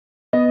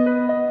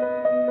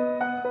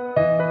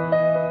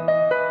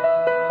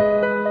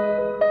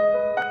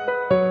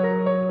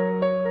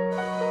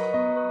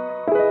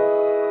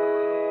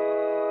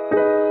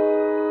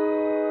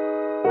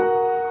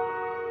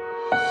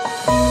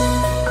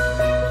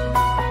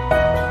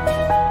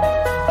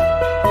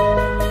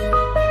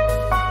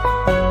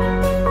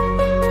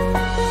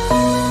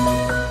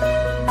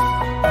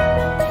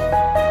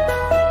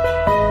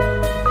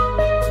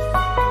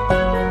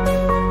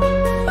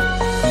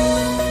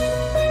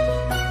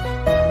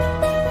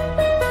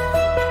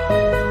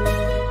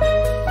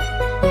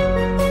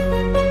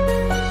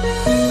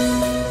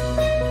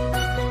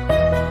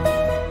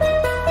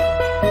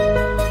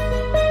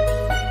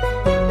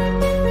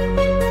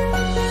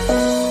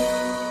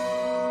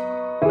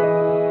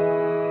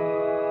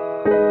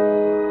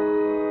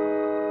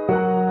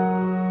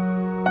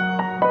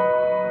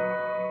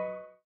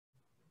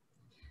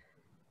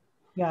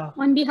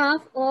On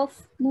behalf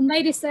of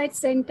Mumbai Research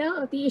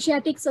Center of the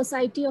Asiatic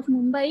Society of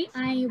Mumbai,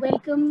 I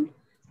welcome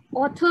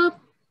author,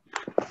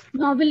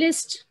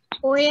 novelist,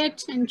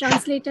 poet, and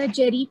translator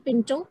Jerry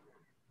Pinto.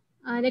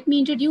 Let me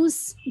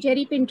introduce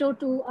Jerry Pinto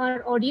to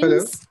our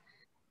audience.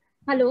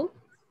 Hello.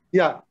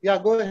 Yeah,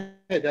 go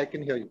ahead. I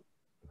can hear you.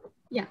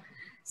 Yeah.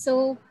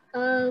 So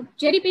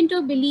Jerry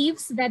Pinto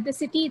believes that the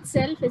city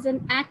itself is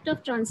an act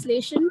of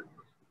translation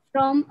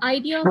from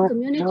idea of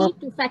community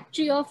to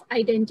factory of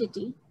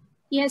identity.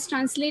 He has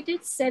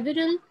translated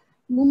several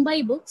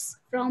Mumbai books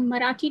from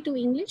Marathi to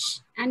English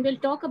and will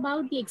talk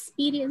about the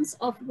experience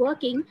of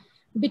working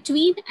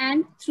between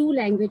and through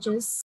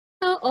languages.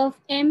 Of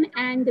M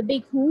and the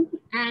Big Who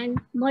and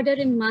Murder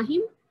in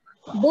Mahim,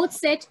 both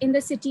set in the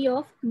city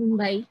of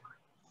Mumbai.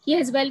 He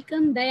has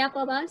welcomed Daya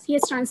Pawar's, he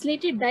has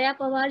translated Daya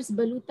Pawar's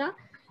Baluta,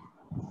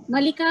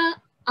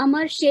 Malika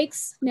Amar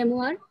Sheikh's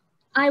memoir,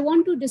 I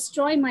Want to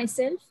Destroy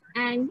Myself,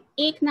 and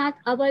Eknath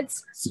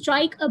Awad's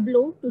Strike a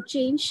Blow to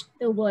Change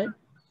the World.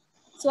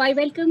 So I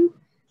welcome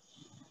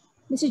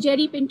Mr.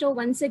 Jerry Pinto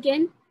once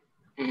again,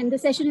 and the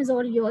session is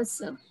all yours,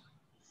 sir.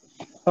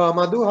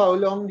 Madhu, how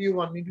long do you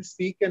want me to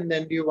speak, and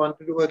then do you want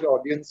to do an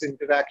audience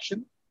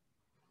interaction?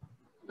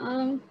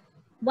 1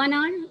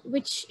 hour,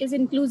 which is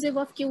inclusive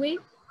of QA.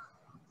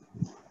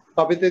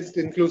 It's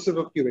inclusive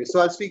of QA.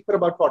 So I'll speak for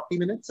about 40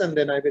 minutes, and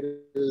then I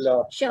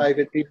will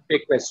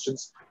take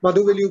questions.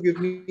 Madhu, will you give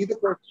me the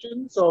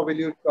questions, or will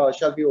you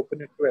shall we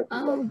open it to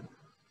everyone?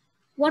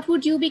 What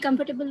would you be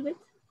comfortable with?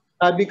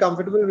 I'd be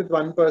comfortable with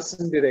one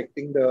person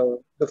directing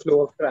the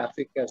flow of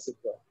traffic, as it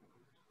were.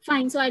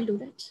 Fine, so I'll do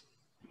that.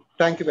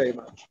 Thank you very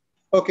much.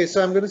 Okay,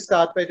 so I'm going to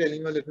start by telling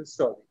you a little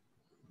story.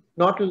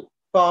 Not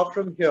far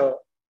from here,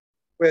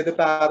 where the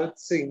parrot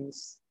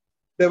sings,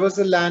 there was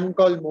a land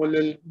called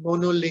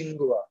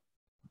Monolingua.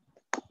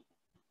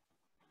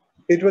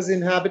 It was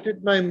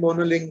inhabited by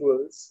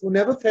monolinguals who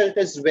never felt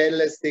as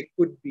well as they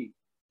could be.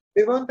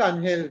 They weren't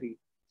unhealthy,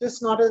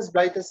 just not as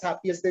bright, as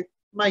happy as they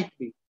might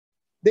be.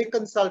 They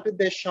consulted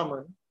their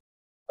shaman,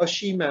 a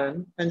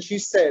she-man, and she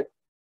said,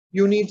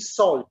 "You need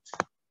salt,"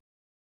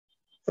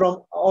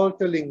 from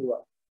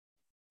Altalingua.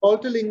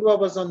 Altalingua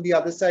was on the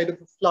other side of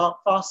a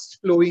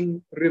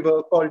fast-flowing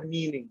river called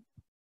Meaning.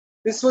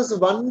 This was a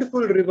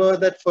wonderful river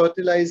that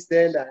fertilized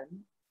their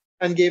land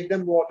and gave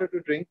them water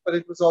to drink, but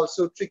it was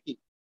also tricky.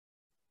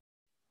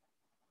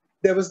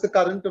 There was the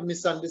current of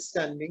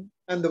misunderstanding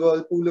and the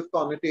whirlpool of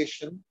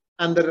connotation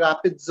and the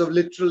rapids of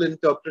literal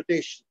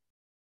interpretation.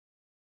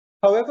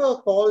 However, a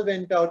call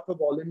went out for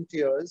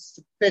volunteers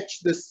to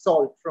fetch this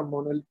salt from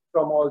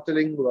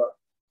Altalingua,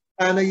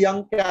 and a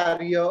young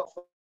carrier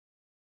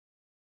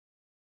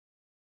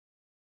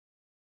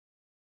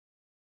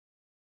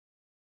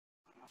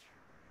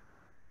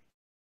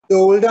the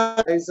older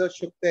advisors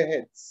shook their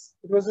heads.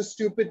 It was a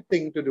stupid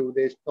thing to do,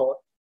 they thought.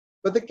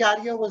 But the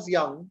carrier was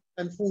young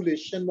and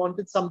foolish and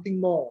wanted something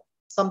more,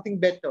 something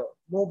better,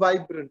 more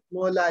vibrant,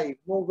 more alive,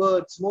 more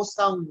words, more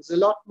sounds, a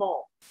lot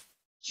more.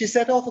 She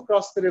set off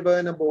across the river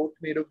in a boat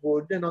made of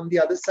wood, and on the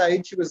other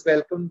side, she was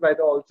welcomed by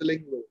the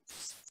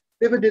Altalingals.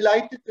 They were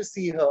delighted to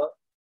see her,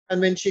 and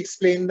when she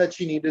explained that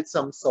she needed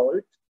some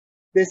salt,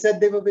 they said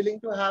they were willing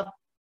to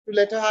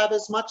let her have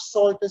as much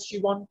salt as she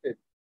wanted.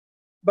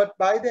 But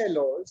by their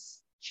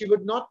laws, she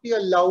would not be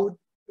allowed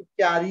to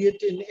carry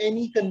it in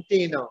any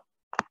container,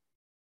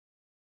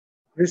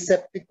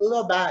 receptacle,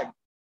 or bag.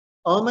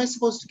 "How am I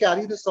supposed to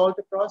carry the salt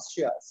across?"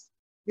 she asked.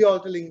 The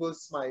Altalingual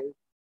smiled.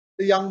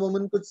 The young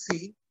woman could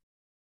see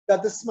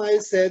that the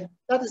smile said,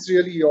 "That is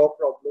really your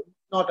problem,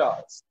 not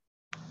ours."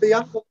 The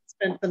young woman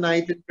spent the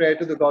night in prayer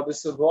to the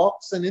goddess of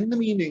walks, and in the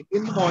morning,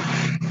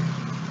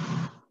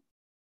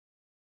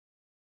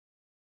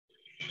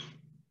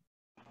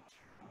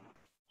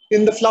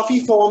 in the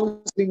fluffy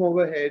form sitting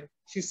overhead,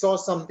 she saw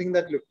something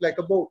that looked like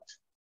a boat.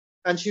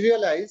 And she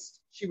realized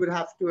she would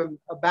have to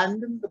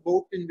abandon the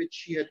boat in which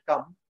she had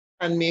come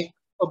and make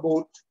a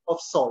boat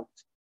of salt.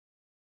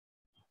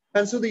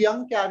 And so the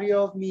young carrier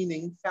of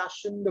Meaning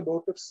fashioned the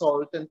boat of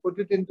salt and put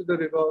it into the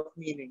river of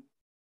Meaning,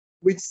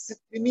 which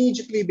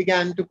immediately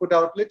began to put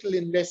out little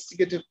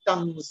investigative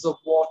tongues of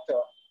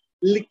water,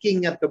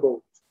 licking at the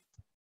boat.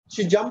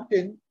 She jumped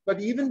in,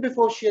 but even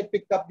before she had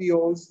picked up the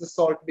oars, the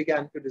salt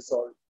began to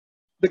dissolve.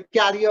 The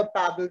carrier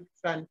paddled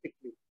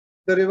frantically.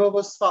 The river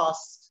was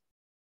fast,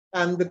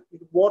 and the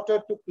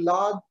water took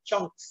large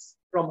chunks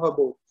from her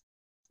boat.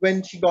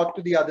 When she got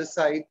to the other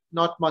side,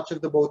 not much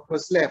of the boat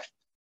was left.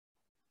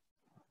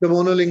 The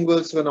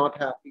monolinguals were not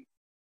happy.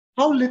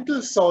 "How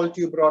little salt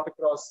you brought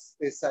across,"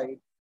 they sighed.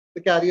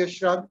 The carrier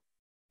shrugged.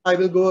 "I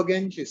will go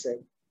again," she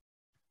said,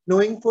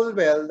 knowing full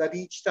well that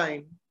each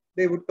time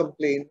they would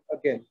complain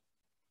again.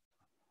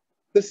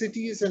 The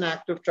city is an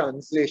act of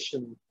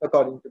translation,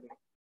 according to me.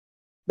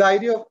 The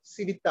idea of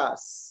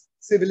civitas,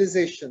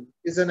 civilization,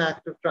 is an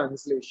act of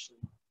translation.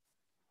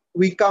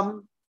 We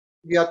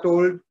are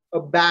told, a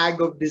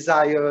bag of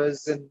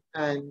desires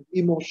and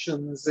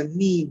emotions and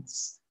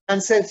needs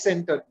and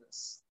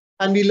self-centeredness.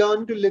 And we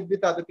learn to live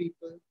with other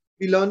people.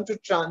 We learn to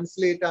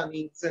translate our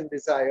needs and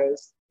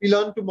desires. We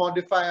learn to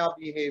modify our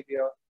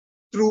behavior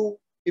through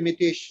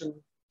imitation,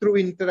 through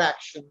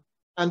interaction,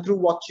 and through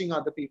watching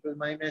other people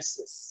my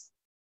messes.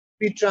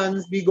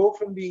 We go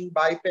from being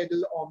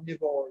bipedal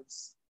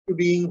omnivores to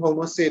being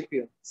Homo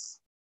sapiens.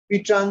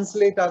 We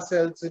translate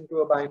ourselves into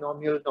a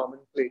binomial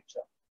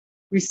nomenclature.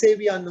 We say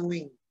we are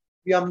knowing,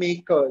 we are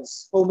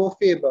makers, Homo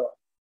faber,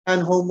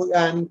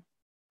 and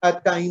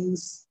at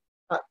times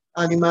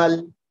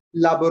animal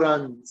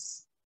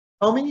laborans.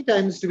 How many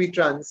times do we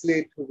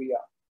translate who we are?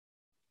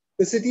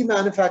 The city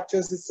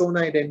manufactures its own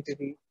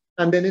identity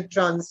and then it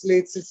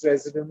translates its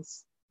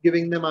residents,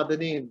 giving them other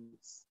names.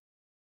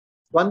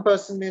 One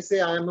person may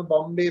say, I am a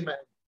Bombay man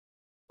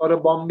or a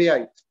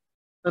Bombayite.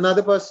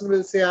 Another person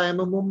will say, I am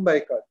a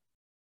Mumbaiker.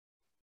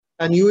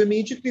 And you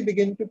immediately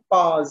begin to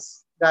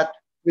parse that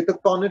with a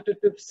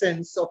connotative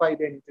sense of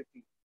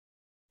identity.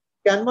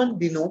 Can one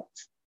denote?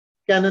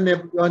 Can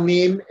a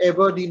name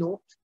ever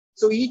denote?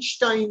 So each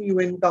time you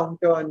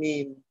encounter a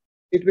name,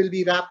 it will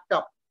be wrapped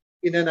up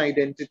in an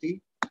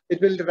identity.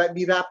 It will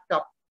be wrapped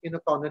up in a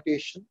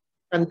connotation.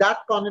 And that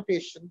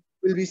connotation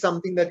will be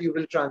something that you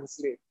will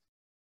translate.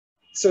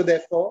 So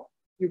therefore,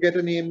 you get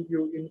a name,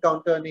 you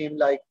encounter a name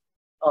like,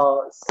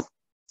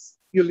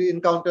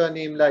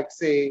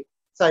 say,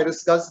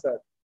 Cyrus Gazdag.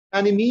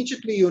 And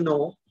immediately you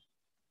know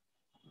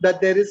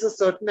that there is a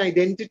certain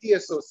identity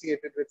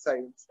associated with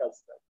Cyrus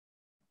Gazdag.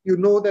 You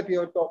know that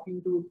you're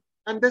talking to,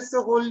 and there's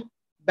a whole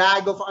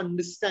bag of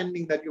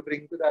understanding that you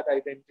bring to that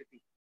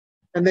identity.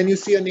 And then you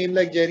see a name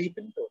like Jerry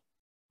Pinto.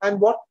 And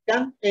what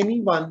can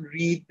anyone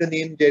read the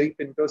name Jerry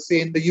Pinto,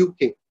 say in the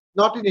UK,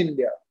 not in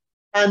India,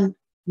 and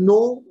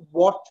know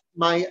what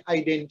my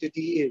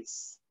identity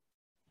is?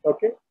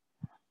 Okay.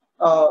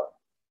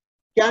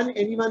 Can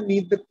anyone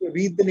read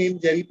the name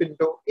Jerry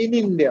Pinto in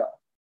India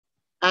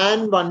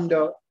and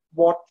wonder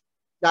what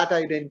that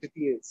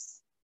identity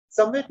is?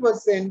 Somewhere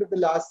towards the end of the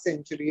last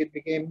century, it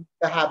became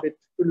the habit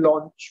to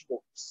launch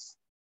books.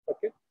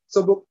 Okay,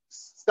 so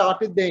books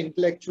started their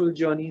intellectual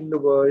journey in the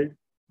world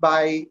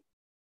by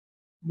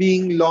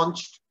being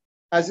launched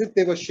as if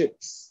they were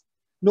ships.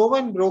 No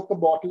one broke a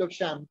bottle of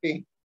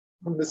champagne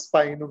from the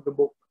spine of the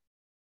book.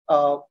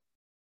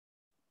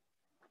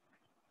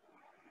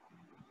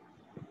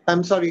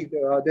 I'm sorry,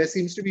 there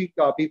seems to be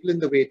people in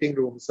the waiting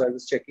room, so I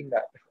was checking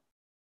that.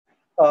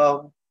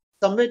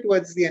 Somewhere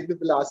towards the end of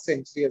the last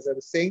century, as I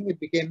was saying, it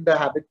became the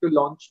habit to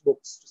launch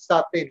books, to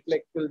start the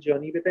intellectual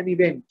journey with an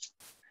event.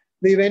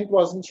 The event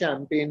wasn't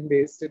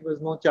champagne-based, it was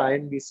more chai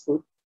and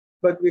biscuit,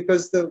 but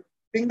because the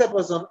thing that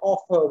was on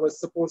offer was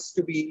supposed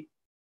to be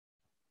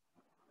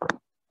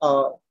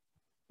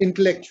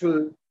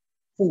intellectual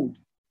food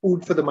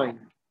for the mind,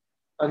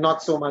 and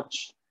not so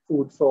much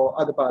food for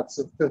other parts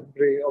of the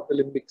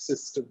limbic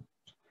system.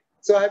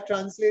 So I've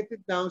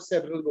translated now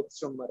several books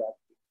from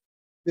Marathi.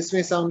 This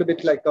may sound a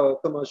bit like a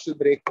commercial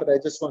break, but I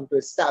just want to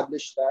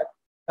establish that.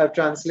 I've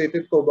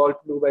translated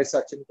Cobalt Blue by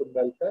Sachin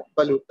Kundalkar,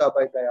 Baluta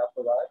by Daya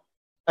Pawar,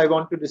 I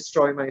Want to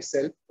Destroy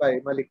Myself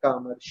by Malika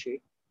Amar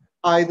Sheikh,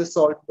 I, the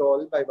Salt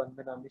Doll by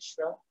Vandana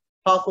Mishra,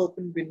 Half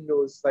Open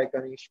Windows by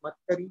Ganesh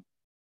Matkari,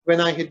 When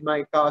I Hid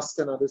My Caste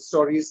and Other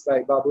Stories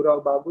by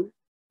Baburao Babul,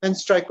 and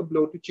Strike a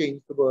Blow to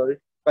Change the World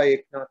by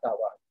Eknath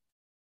Awad.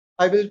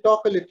 I will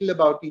talk a little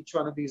about each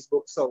one of these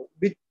books, or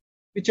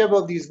whichever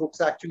of these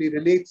books actually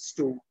relates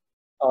to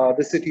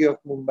the city of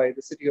Mumbai,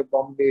 the city of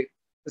Bombay,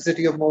 the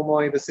city of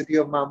Momoi, the city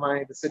of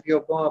Mamai, the city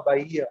of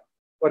Bahia,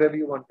 whatever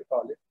you want to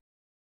call it.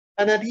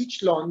 And at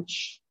each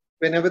launch,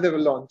 whenever there were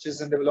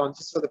launches, and there were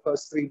launches for the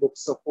first 3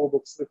 books or 4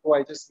 books before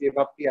I just gave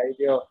up the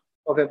idea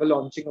of ever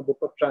launching a book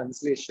of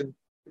translation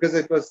because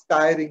it was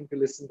tiring to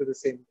listen to the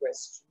same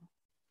question.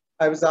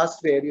 I was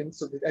asked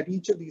variants of it. At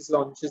each of these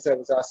launches, I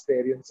was asked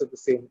variants of the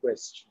same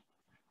question.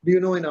 Do you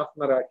know enough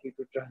Marathi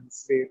to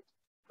translate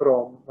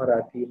from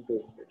Marathi into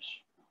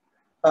English?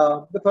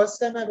 The first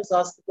time I was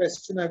asked the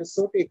question, I was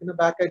so taken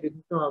aback, I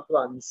didn't know how to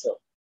answer.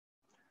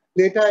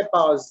 Later, I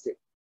paused it.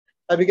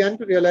 I began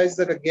to realize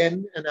that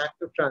again, an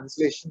act of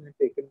translation had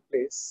taken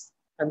place.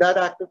 And that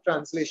act of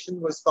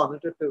translation was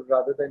connotative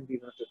rather than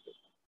denotative.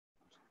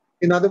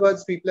 In other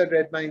words, people had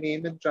read my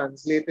name and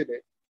translated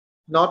it,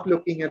 not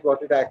looking at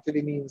what it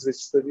actually means,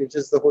 which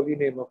is the holy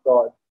name of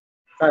God,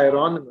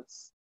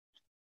 Hieronymus.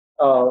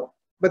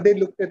 But they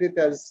looked at it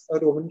as a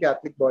Roman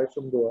Catholic boy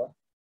from Goa.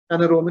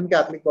 And a Roman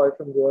Catholic boy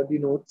from Goa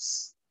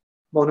denotes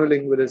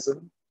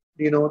monolingualism,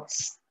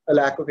 denotes a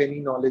lack of any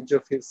knowledge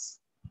of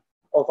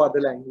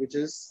other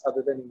languages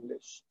other than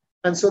English.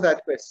 And so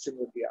that question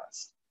would be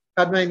asked.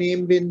 Had my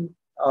name been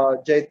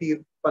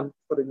Jaitir Pant,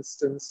 for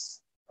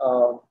instance,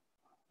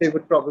 they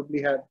would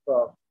probably have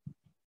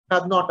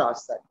not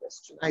asked that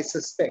question, I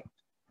suspect.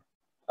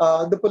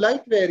 The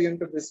polite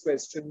variant of this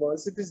question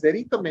was, it is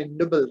very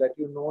commendable that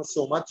you know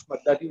so much, but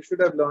that you should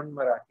have learned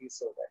Marathi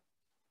so well.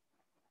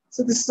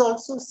 So this is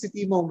also a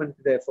city moment,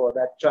 therefore,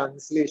 that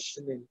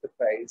translation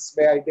enterprise,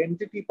 where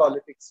identity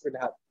politics will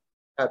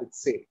have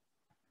its say.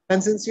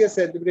 And since we are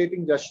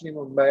celebrating Jashn-e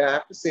Mumbai, I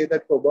have to say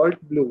that Cobalt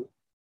Blue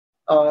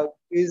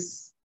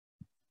is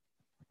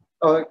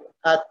a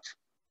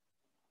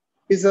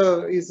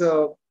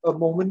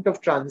moment of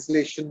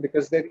translation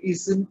because there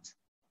isn't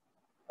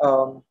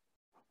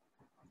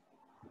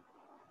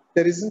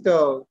There isn't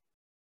a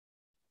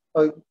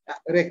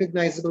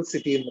recognizable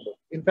city in the book.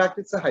 In fact,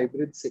 it's a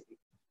hybrid city.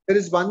 There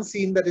is one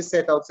scene that is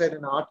set outside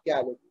an art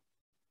gallery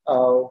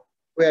uh,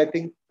 where I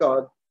think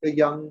the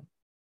young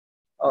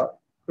uh,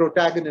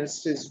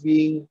 protagonist is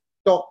being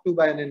talked to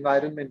by an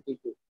environmental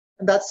group.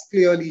 And that's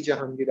clearly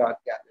Jahangir Art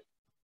Gallery.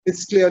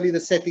 It's clearly the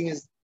setting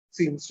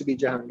seems to be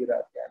Jahangir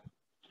Art Gallery.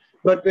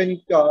 But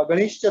when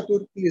Ganesh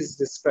Chaturthi is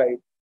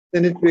described,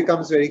 then it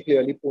becomes very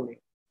clearly Pune.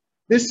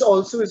 This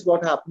also is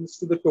what happens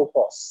to the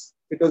topos.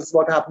 It is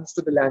what happens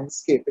to the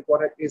landscape.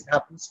 It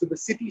happens to the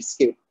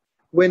cityscape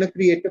when a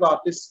creative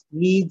artist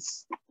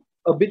needs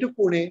a bit of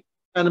Pune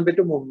and a bit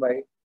of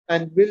Mumbai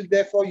and will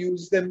therefore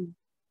use them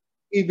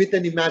with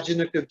an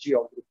imaginative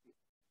geography,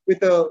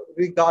 with a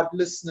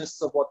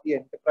regardlessness of what the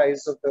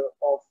enterprise of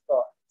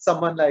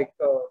someone like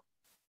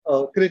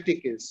a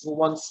critic is, who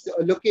wants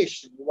a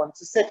location, who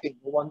wants a setting,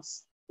 who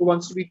wants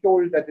to be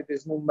told that it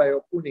is Mumbai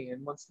or Pune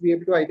and wants to be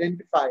able to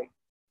identify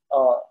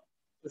uh,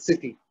 the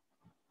city.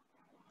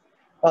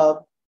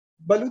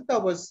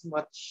 Baluta was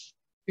much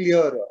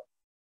clearer.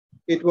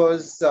 It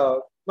was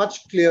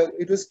much clear.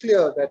 It was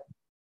clear that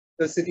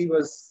the city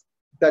was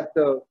that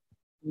the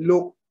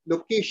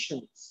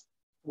locations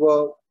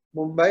were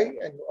Mumbai,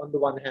 and on the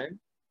one hand,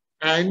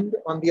 and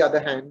on the other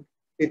hand,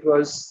 it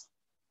was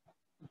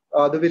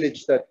the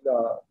village that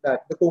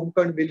the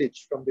Konkan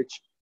village from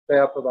which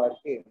Daya Pawar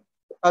came.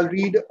 I'll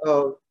read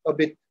a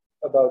bit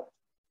about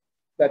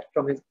that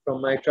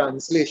from my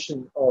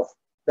translation of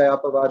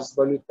Daya Pawar's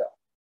Baluta.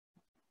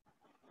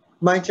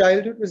 My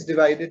childhood was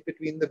divided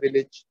between the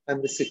village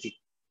and the city.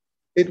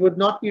 It would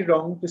not be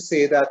wrong to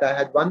say that I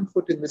had one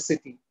foot in the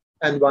city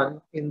and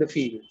one in the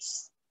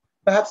fields.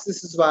 Perhaps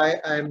this is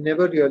why I am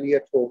never really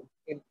at home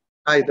in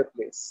either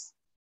place.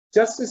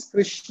 Just as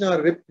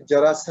Krishna ripped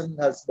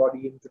Jarasandha's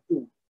body into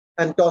two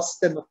and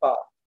tossed them apart,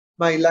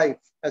 my life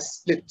has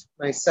split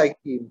my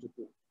psyche into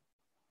two.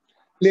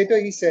 Later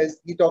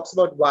he talks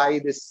about why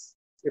this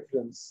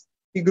difference.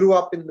 He grew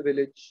up in the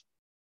village.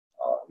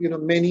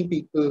 Many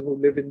people who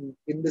live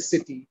in the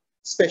city,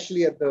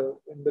 especially on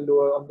the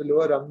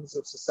lower rungs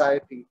of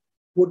society,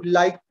 would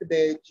like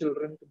their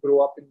children to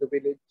grow up in the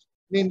village,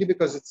 mainly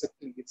because it's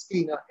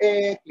cleaner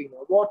air, cleaner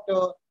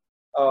water.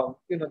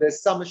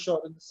 There's some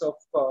assurance of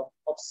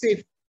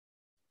safe,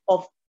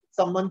 of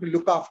someone to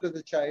look after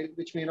the child,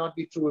 which may not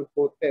be true if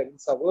both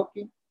parents are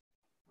working,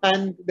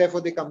 and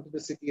therefore they come to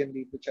the city and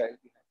leave the child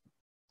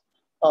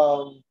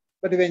behind.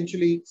 But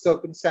eventually,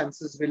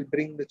 circumstances will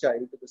bring the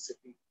child to the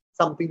city.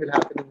 Something will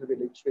happen in the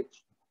village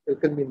which will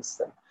convince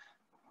them.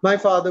 My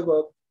father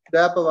worked,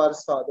 Daya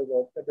Pawar's father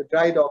worked at the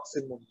dry docks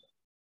in Mumbai.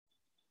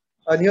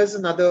 And here's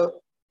another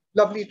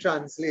lovely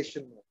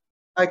translation.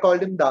 I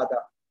called him Dada.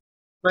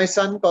 My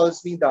son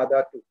calls me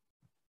Dada too.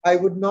 I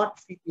would not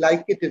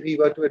like it if he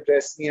were to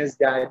address me as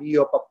Daddy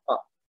or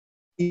Papa.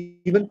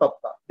 Even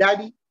Papa.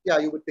 Daddy, yeah,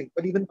 you would think,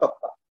 but even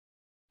Papa.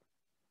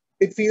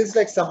 It feels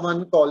like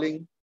someone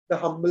calling the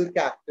humble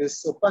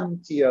cactus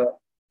Opuntia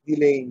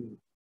Delaney,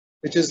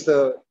 which is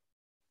the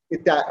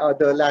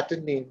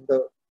Latin name,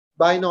 the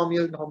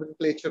binomial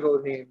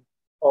nomenclatural name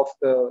of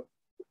the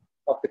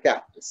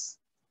cactus.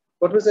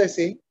 What was I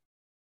saying?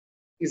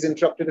 He's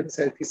interrupted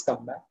himself. He's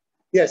come back.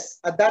 Yes,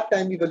 at that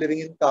time we were living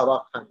in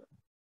Kawakhana.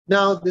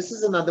 Now this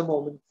is another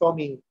moment for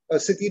me. A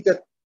city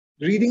that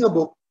reading a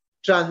book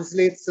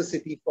translates the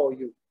city for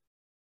you.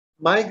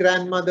 My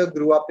grandmother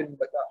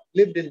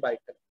lived in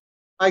Baikala.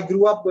 I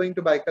grew up going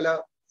to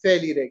Baikala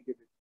fairly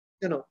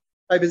regularly.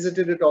 I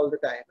visited it all the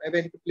time. I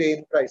went to play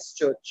in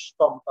Christchurch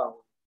compound.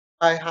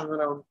 I hung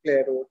around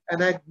Clare Road,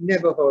 and I'd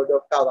never heard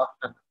of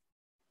Kawakhana.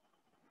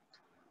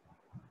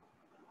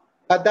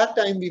 At that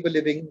time, we were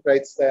living,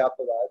 writes Daya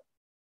Pawar,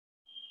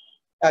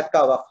 at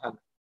Kawakhana,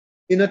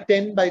 in a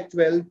 10 by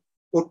 12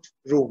 foot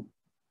room,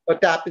 a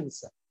tap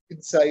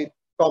inside,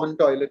 common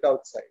toilet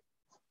outside.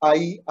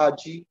 I,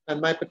 Aji,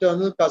 and my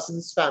paternal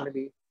cousin's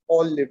family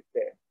all lived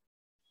there.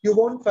 You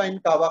won't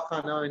find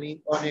Kawakhana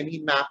on any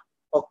map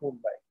of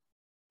Mumbai.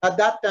 At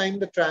that time,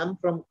 the tram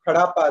from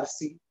Khada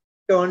Parsi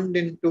turned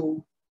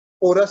into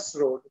Porus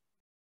Road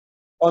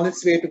on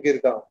its way to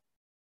Girgaon.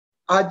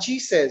 Aji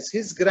says,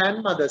 his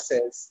grandmother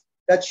says,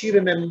 that she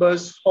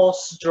remembers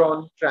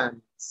horse-drawn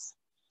trams.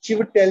 She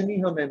would tell me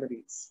her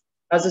memories.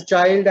 As a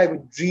child, I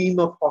would dream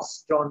of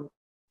horse-drawn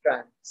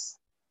trams.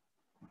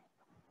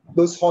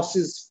 Those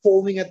horses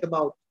foaming at the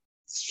mouth,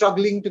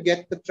 struggling to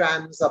get the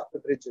trams up the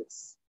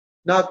bridges.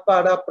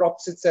 Nagpada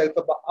props itself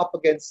up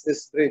against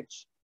this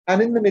bridge.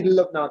 And in the middle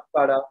of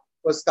Nagpada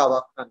was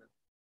Kawakhana.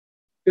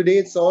 Today,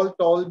 it's all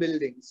tall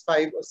buildings,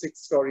 5 or 6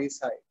 stories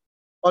high.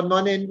 On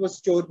one end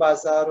was Chor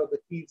Bazaar or the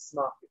Thieves'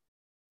 Market.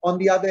 On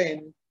the other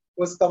end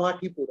was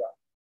Kamatipura,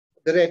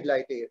 the red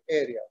light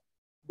area.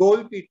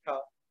 Golpitha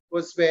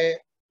was where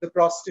the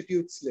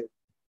prostitutes lived.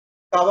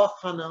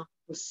 Kawakhana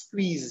was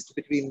squeezed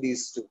between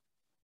these two.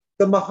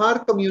 The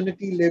Mahar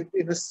community lived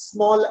in a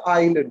small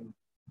island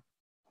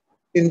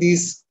in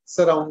these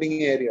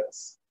surrounding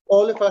areas.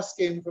 All of us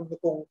came from the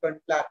Konkan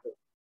Plateau,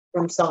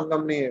 from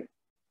Sangamner,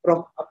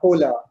 from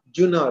Akola,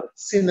 Junar,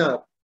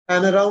 Sinnar,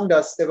 And around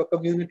us, there were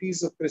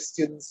communities of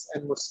Christians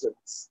and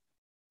Muslims.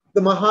 The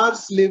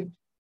Mahars lived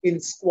in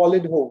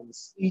squalid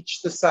homes,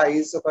 each the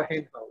size of a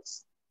hen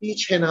house,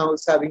 each hen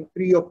house having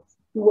two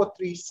or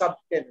three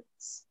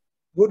subtenants.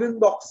 Wooden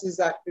boxes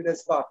acted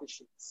as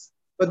partitions,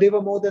 but they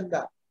were more than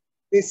that.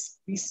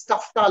 We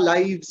stuffed our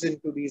lives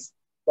into these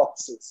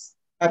boxes.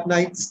 At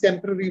nights,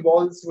 temporary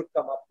walls would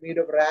come up, made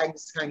of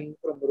rags hanging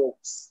from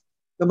ropes.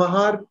 The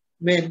Mahar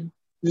men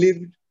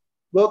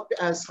worked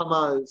as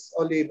hamals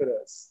or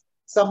laborers.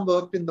 Some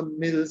worked in the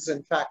mills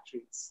and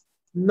factories.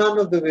 None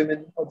of the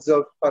women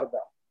observed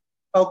parda.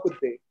 How could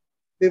they?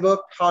 They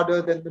worked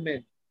harder than the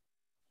men.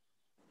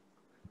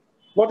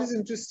 What is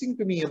interesting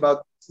to me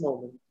about this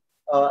moment,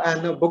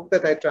 and a book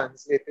that I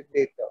translated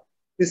later,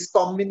 this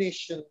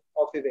combination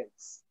of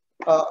events.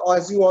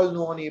 As you all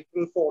know, on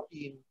April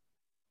 14,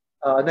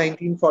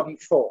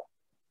 1944,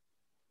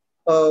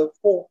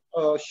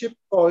 a ship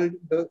called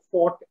the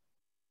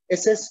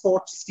SS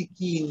Fort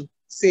Stikine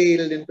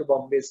sailed into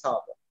Bombay's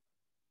harbor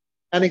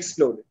and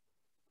exploded.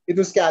 It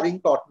was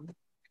carrying cotton,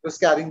 it was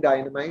carrying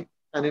dynamite,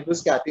 and it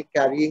was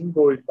carrying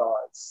gold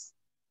bars.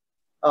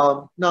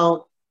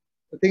 Now,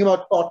 the thing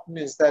about cotton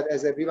is that,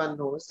 as everyone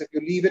knows, if you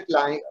leave it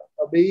lying,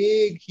 a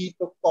big heap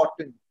of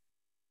cotton,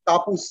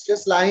 kapus,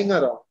 just lying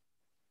around,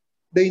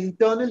 the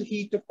internal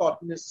heat of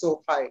cotton is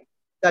so high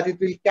that it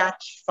will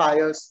catch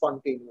fire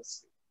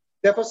spontaneously.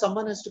 Therefore,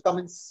 someone has to come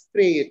and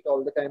spray it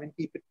all the time and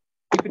keep it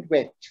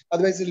wet.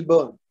 Otherwise, it'll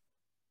burn.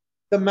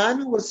 The man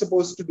who was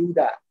supposed to do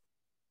that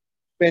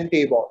went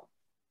AWOL.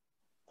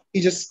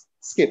 He just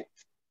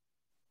skipped.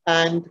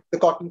 And the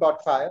cotton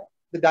caught fire.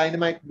 The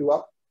dynamite blew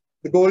up.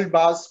 The gold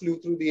bars flew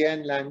through the air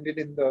and landed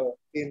in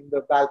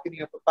the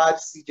balcony of a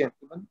Parsi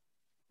gentleman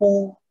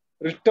who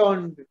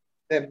returned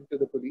them to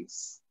the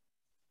police.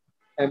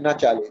 I'm not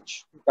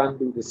challenged. You can't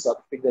do this sort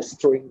of thing.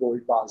 Just throwing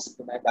gold bars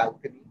into my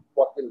balcony.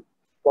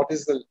 What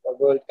is the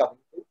world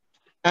coming to?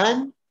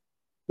 And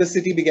the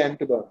city began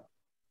to burn.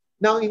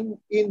 Now, in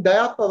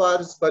Daya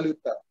Pawar's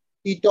Baluta,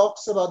 he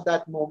talks about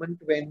that moment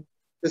when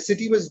the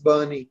city was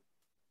burning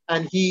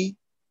and he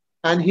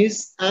and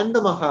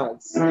the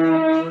Mahars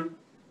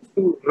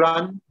to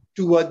run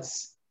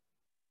towards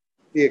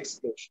the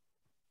explosion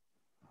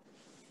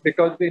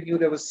because they knew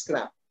there was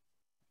scrap.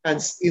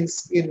 And in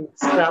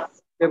scrap,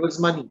 there was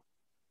money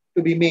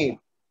to be made.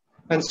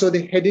 And so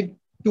they headed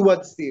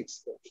towards the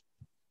explosion.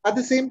 At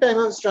the same time,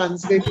 I was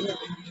translating,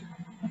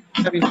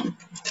 a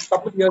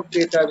couple of years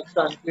later, I was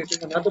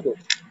translating another book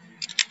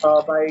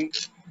by,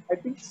 I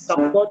think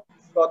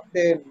somebody's got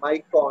their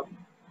mic on,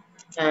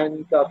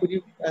 and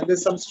and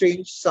there's some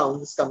strange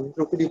sounds coming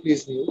through. Could you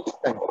please mute?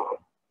 Thank you.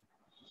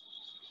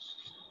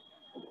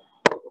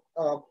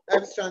 I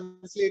was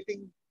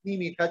translating Ni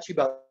Meetha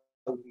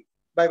Chibauli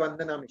by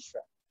Vandana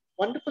Mishra.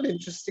 Wonderful,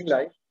 interesting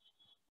life.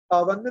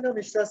 Vandana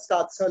Mishra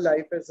starts her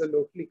life as a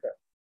Loklikar.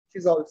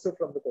 She's also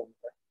from the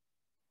Konkan.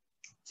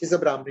 She's a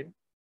Brahmin.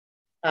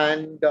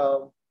 And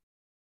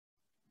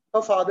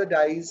her father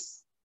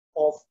dies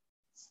of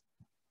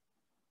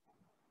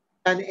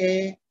an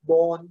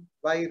airborne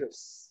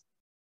virus.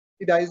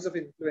 He dies of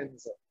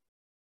influenza.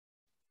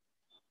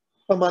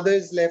 Her mother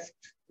is left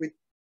with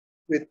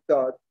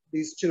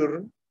these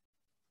children,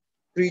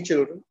 3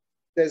 children.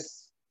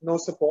 There's no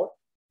support.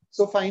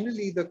 So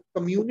finally, the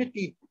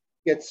community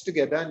gets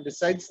together and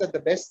decides that the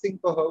best thing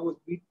for her would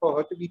be for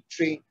her to be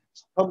trained.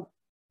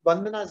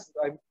 Vandana's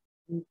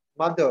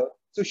mother,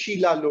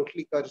 Sushila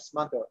Lotlikar's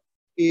mother,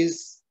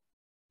 is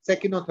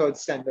 2nd or 3rd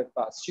standard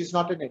pass. She's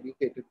not an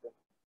educated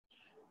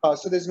woman.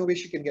 So there's no way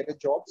she can get a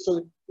job. So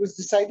it was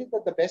decided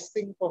that the best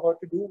thing for her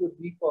to do would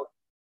be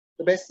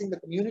the best thing the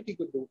community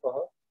could do for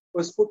her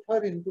was put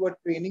her into a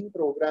training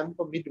program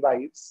for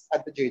midwives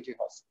at the JJ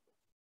hospital.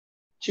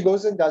 She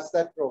goes and does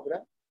that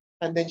program,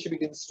 and then she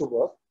begins to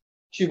work.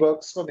 She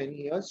works for many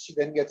years. She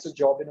then gets a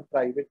job in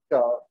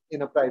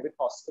a private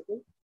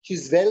hospital.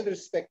 She's well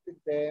respected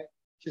there.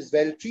 She's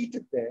well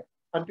treated there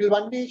until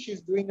one day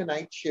she's doing a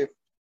night shift,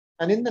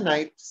 and in the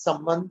night,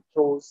 someone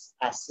throws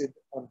acid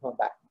on her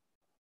back.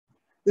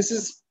 This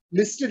is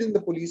listed in the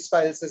police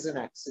files as an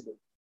accident.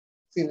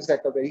 Seems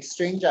like a very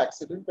strange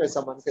accident where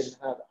someone can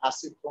have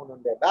acid thrown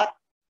on their back,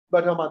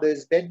 but her mother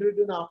is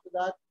bedridden after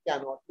that,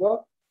 cannot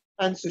work,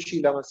 and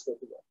Sushila must go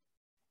to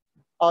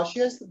work. She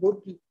has the good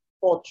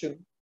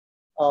fortune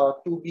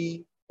to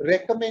be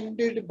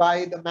recommended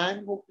by the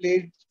man who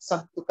played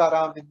Sant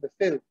Tukaram in the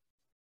film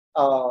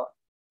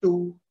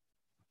to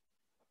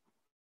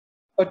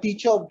a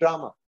teacher of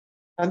drama.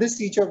 And this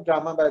teacher of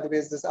drama, by the way,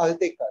 is this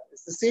Altekar.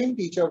 It's the same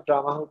teacher of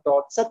drama who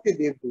taught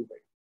Satyadev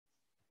Dubai.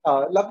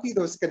 Lovely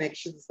those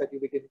connections that you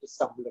begin to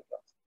stumble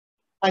across.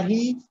 And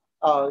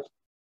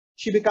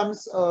she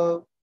becomes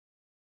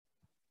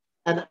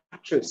an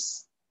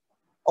actress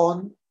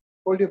on,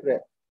 hold your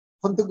breath,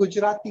 on the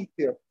Gujarati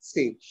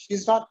stage.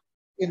 She's not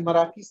in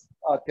Marathi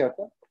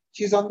theatre.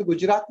 She's on the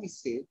Gujarati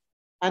stage,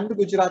 and the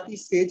Gujarati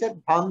stage at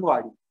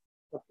Bhangwadi.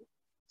 Okay.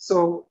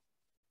 So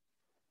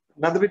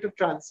another bit of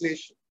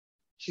translation.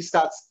 She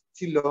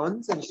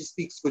learns and she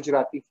speaks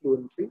Gujarati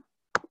fluently.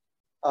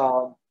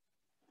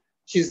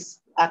 She's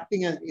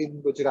acting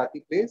in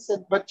Gujarati plays,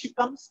 but she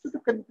comes to the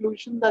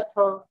conclusion that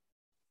her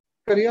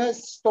career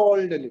has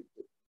stalled a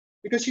little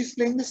because she's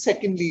playing the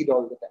second lead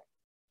all the time.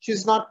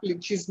 She's not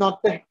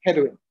the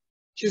heroine.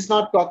 She's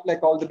not got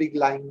like all the big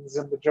lines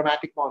and the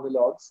dramatic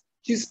monologues.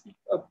 She's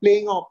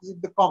playing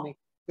opposite the comic,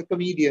 the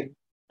comedian,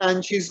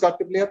 and she's got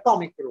to play a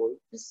comic role.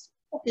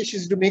 Okay,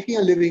 she's making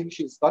a living,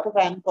 she's got a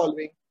fan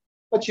following,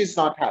 but she's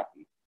not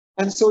happy.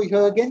 And so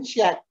here again,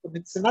 she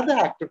commits another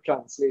act of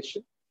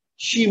translation.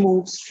 She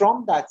moves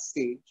from that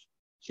stage,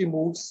 she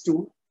moves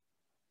to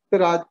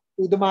the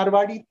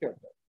Marwadi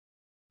theatre.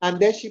 And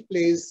there she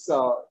plays,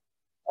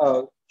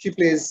 you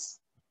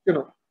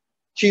know,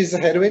 she's a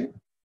heroine.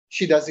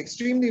 She does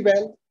extremely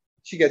well.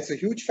 She gets a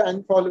huge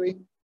fan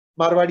following.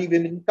 Marwadi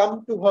women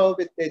come to her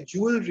with their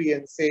jewelry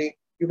and say,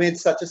 "You made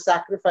such a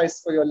sacrifice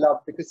for your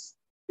love," because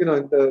in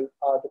the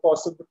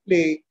course of the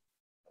play,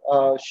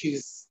 she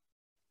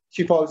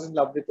falls in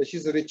love with her.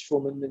 She's a rich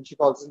woman and she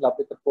falls in love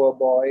with a poor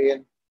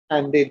boy,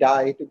 and they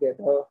die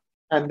together.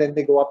 And then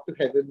they go up to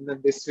heaven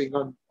and they swing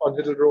on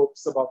little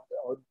ropes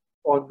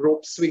on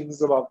rope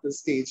swings above the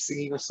stage,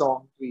 singing a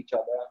song to each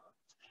other.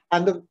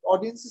 And the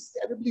audience is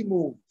terribly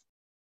moved,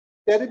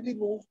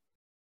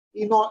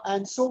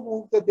 and so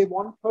moved that they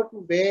want her to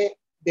wear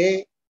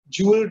their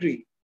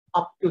jewelry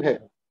up to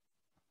heaven.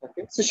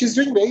 Okay, so she's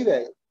doing very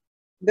well.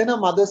 Then her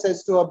mother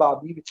says to her,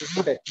 Babi, which is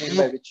the pet name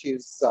by which she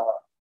is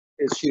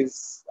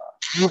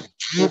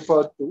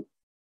referred to.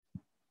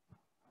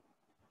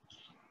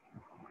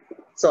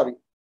 Sorry.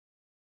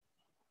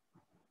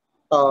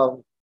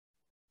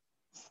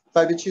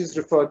 By which she is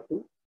referred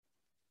to.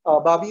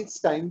 Babi, it's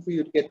time for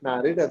you to get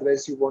married,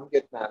 otherwise you won't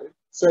get married.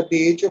 So at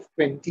the age of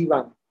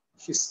 21,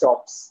 she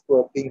stops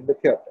working in the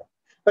theatre.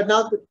 But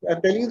now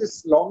I'm telling you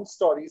this long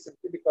story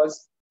simply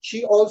because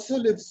she also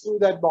lives through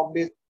that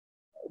Bombay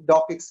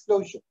dock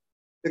explosion,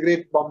 the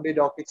great Bombay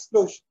dock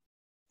explosion.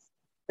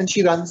 And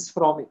she runs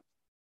from it.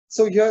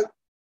 So here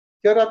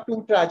are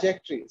two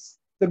trajectories.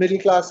 The middle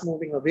class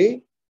moving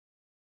away,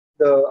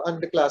 the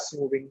underclass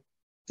moving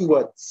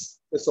towards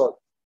the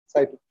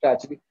side of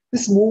tragedy.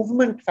 This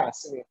movement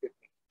fascinated me.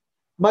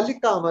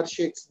 Mallika Amar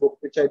Sheikh's book,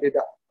 which I did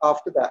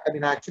after that, I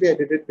mean, actually I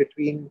did it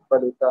between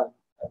Baluta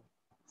and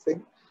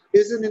thing,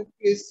 is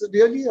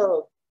really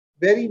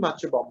very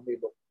much a Bombay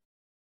book.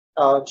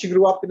 She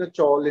grew up in a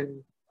chawl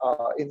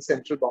in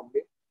central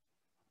Bombay.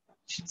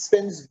 She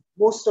spends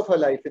most of her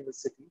life in the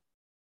city.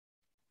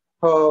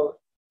 Her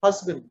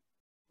husband,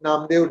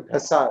 Namdev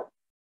Dhasar,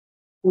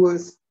 who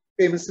is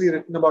famously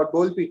written about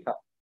Golpitha,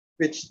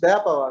 which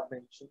Daya Pawar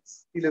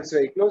mentions, he lives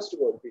very close to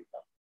Golpitha.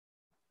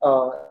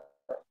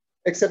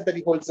 Except that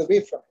he holds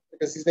away from it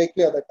because he's very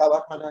clear that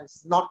Kawakhana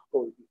is not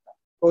Golpitha.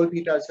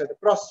 Golpitha is where the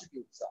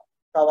prostitutes are.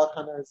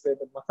 Kawakhana is where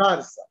the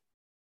makars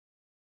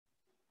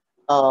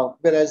are.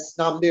 Whereas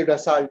Namdev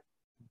Dhasal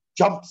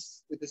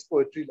jumps with his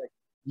poetry, like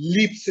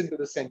leaps into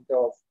the center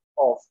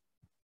of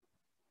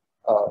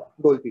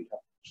Golpitha.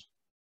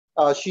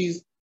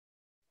 She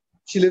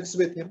lives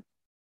with him.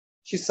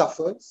 She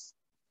suffers.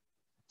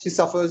 She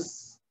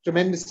suffers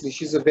tremendously.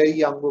 She's a very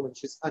young woman.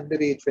 She's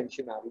underage when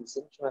she marries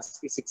him. She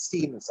must be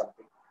 16 or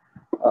something.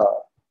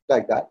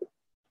 Like that.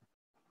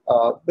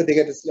 But they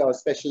get a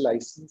special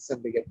license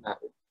and they get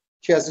married.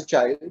 She has a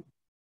child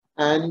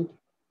and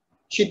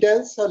she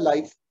tells her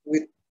life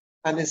with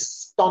an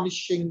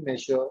astonishing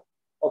measure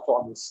of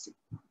honesty.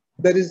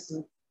 There is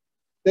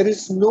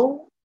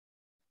no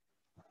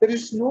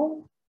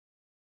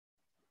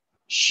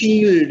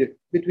shield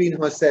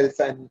between herself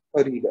and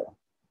her reader.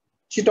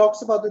 She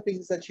talks about the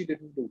things that she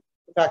didn't do.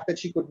 The fact that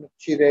she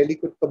rarely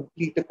could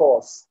complete a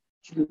course.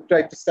 She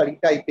tried to study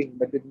typing,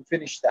 but didn't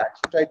finish that.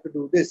 She tried to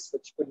do this,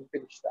 but she couldn't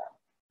finish that.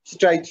 She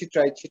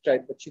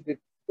tried, but she did.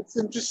 It's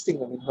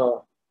interesting. I mean,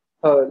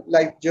 her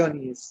life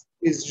journey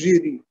is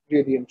really,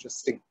 really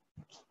interesting.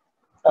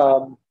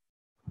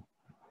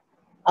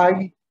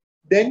 I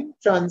then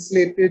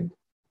translated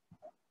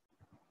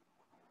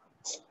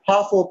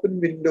Half Open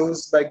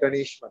Windows by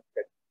Ganesh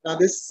Matkar. Now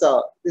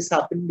this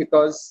happened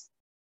because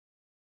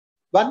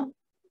one,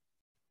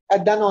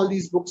 I'd done all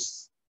these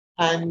books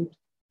and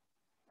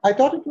I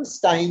thought it was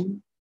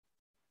time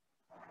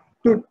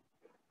to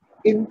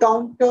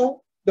encounter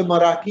the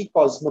Marathi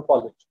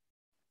cosmopolitan,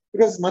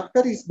 because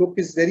Matkari's book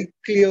is very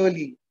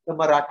clearly the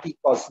Marathi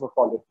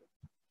cosmopolitan.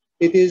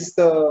 It is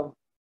a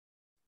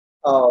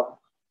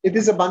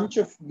bunch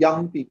of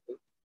young people,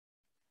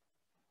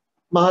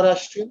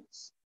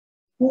 Maharashtrians,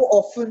 who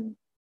often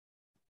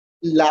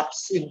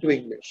lapse into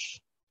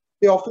English.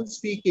 They often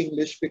speak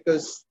English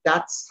because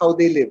that's how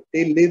they live.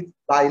 They live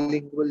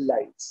bilingual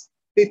lives.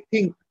 They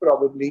think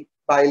probably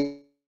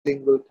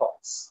bilingual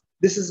thoughts.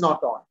 This is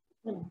not on.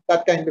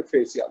 That kind of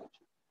phraseology.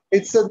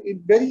 It's a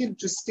very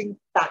interesting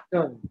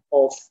pattern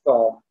of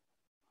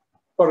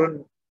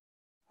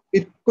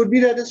it could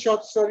be read as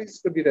short stories,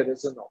 could be read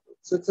as a novel.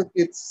 So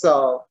it's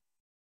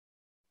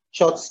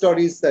short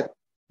stories that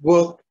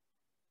work,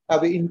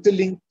 have an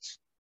interlinked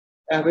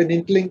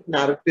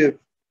narrative,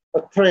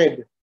 a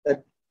thread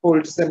that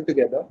holds them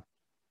together.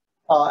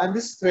 And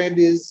this thread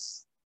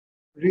is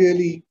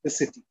really the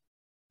city.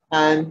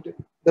 and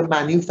the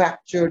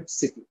manufactured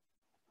city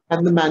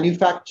and the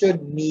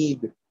manufactured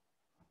need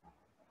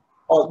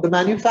or the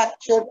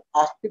manufactured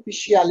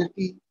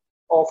artificiality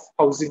of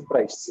housing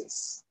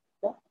prices.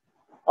 Yeah?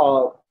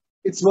 Uh,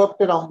 it's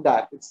worked around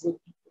that.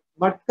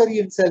 Madkari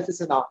himself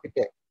is an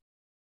architect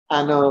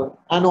and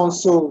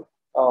also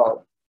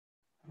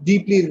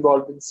deeply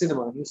involved in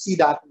cinema. And you see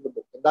that in the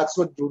book, and that's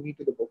what drew me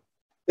to the book.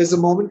 There's a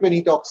moment when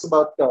he talks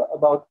about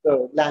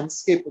the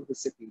landscape of the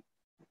city.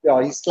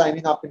 He's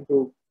climbing up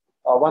into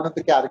one of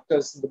the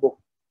characters in the book,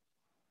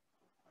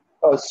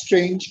 a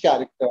strange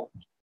character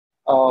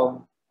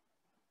um,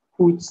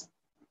 who's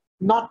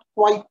not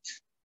quite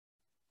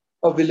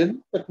a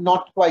villain, but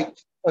not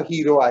quite a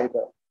hero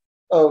either.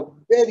 A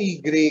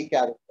very grey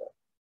character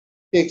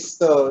takes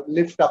the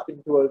lift up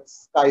into a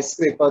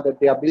skyscraper that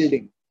they are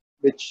building,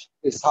 which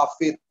is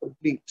halfway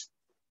complete,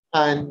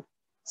 and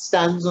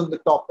stands on the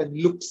top and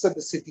looks at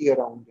the city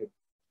around him,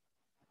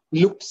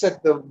 looks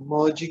at the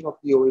merging of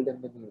the old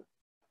and the new,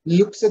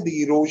 looks at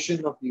the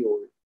erosion of the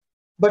old,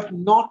 but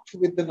not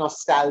with the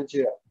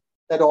nostalgia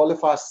that all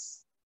of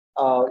us,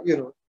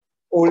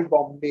 old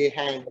Bombay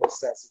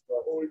hangs, as it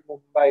were, old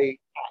Mumbai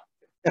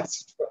hangs,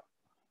 as it were.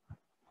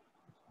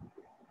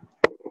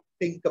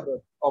 Think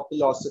about of the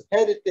loss of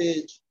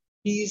heritage.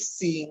 He's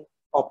seeing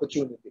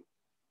opportunity.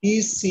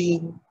 He's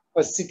seeing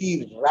a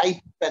city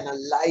ripe and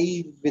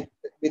alive with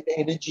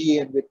energy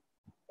and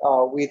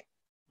with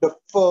the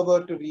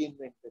fervor to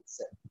reinvent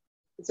itself.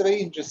 It's a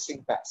very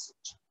interesting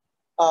passage.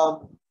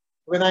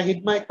 When I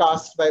Hid My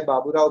Caste by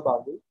Baburao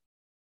Babu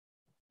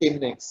came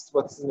next,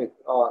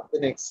 the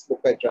next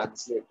book I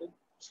translated,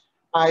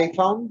 I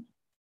found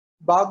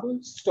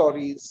Babu's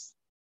stories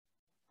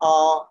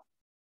are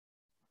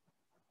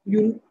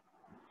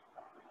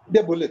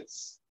they're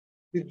bullets.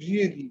 They're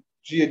really,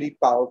 really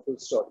powerful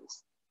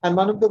stories. And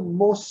one of the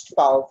most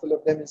powerful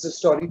of them is a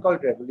story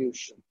called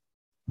Revolution.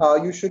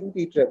 You shouldn't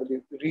read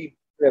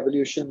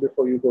Revolution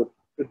before you go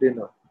to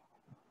dinner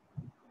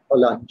or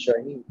lunch or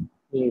any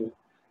meal.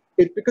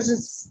 Because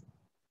it's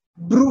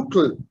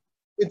brutal.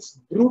 It's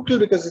brutal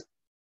because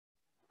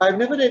I've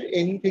never read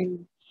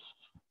anything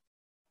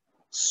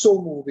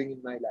so moving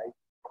in my life,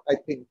 I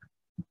think.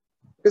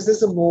 Because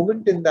there's a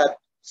moment in that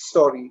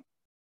story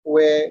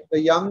where the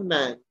young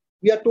man,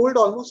 we are told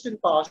almost in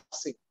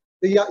passing,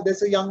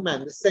 there's a young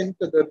man, the center,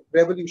 the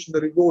revolution,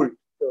 the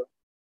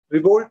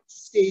revolt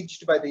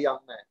staged by the young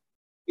man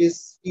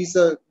he's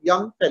a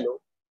young fellow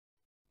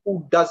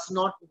who does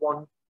not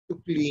want to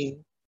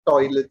clean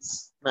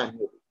toilets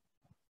manually.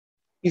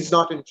 He's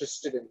not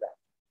interested in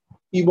that.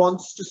 He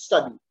wants to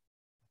study.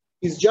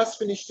 He's just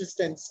finished his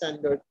 10th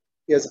standard.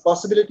 He has a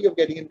possibility of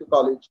getting into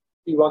college.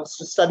 He wants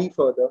to study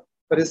further,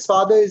 but his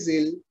father is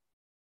ill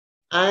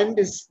and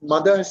his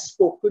mother has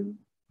spoken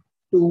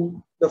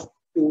to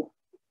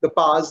the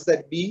powers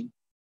that be,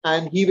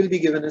 and he will be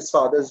given his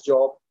father's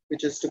job,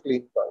 which is to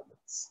clean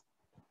toilets.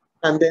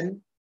 And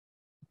then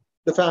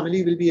the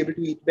family will be able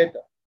to eat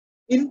better.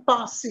 In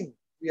passing,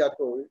 we are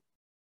told,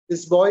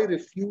 this boy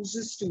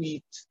refuses to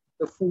eat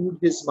the food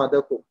his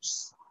mother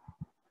cooks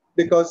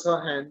because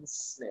her hands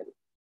smell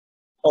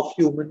of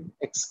human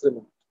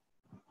excrement.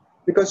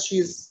 Because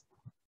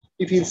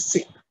he feels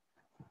sick.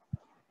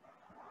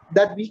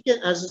 That we can,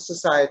 as a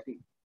society,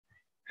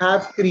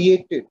 have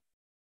created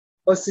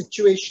a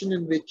situation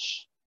in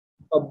which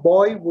a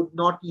boy would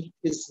not eat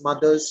his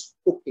mother's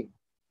cooking.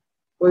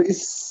 Well,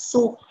 it's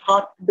so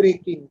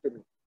heartbreaking to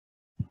me.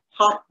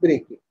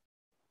 Heartbreaking.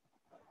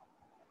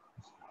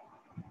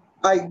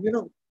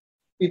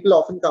 People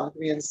often come to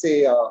me and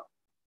say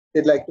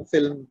they'd like to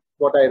film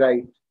what I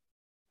write.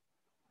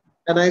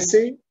 And I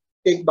say,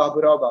 take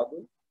Baburao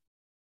Babu.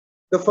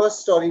 The first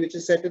story, which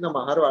is set in a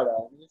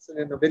Maharwada, it's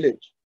in a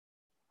village.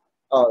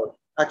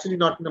 Actually,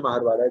 not in a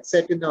Maharwada. It's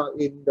set in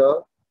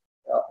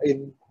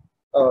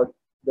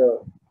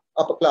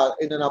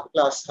an upper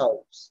class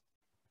house.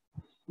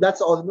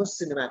 That's almost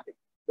cinematic.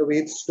 The way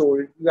it's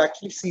told, you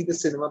actually see the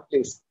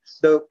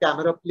the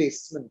camera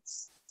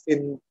placements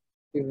in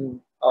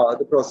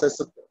the process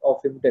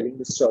of him telling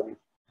the story.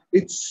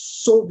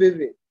 It's so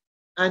vivid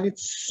and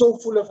it's so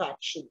full of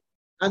action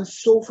and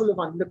so full of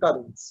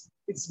undercurrents.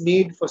 It's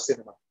made for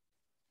cinema.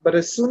 But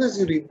as soon as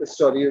you read the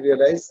story, you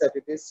realize that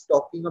it is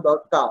talking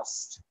about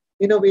caste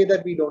in a way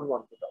that we don't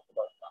want to talk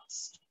about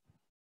caste.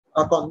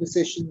 Our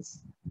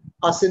conversations,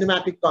 our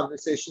cinematic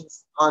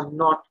conversations are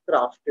not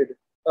crafted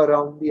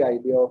around the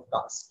idea of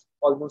caste.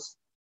 Almost,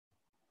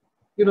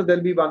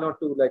 there'll be one or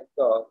two, like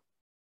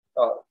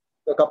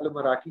a couple of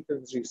Marathi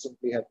films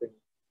recently have been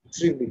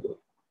extremely good.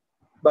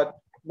 But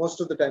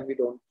most of the time we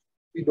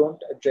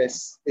don't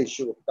address the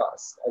issue of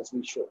caste as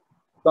we should.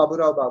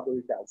 Baburao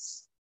Babu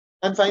does.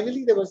 And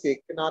finally, there was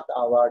Eknath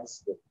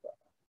Awad's book.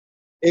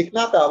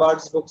 Eknath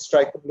Awad's book,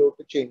 Strike a Blow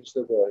to Change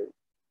the World.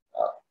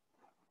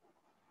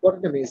 What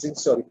an amazing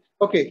story.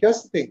 Okay,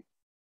 here's the thing.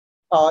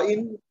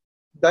 In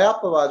Daya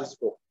Pawar's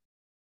book,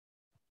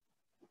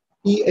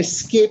 he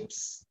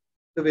escapes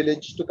the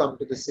village to come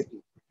to the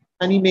city.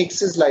 And he makes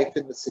his life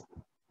in the city.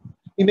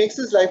 He makes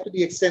his life to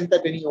the extent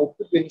that when he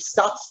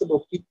starts the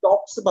book, he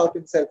talks about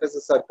himself as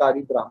a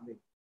Sarkari Brahmin.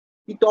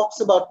 He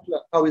talks about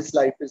how his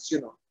life is,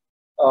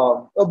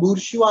 a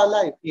bourgeois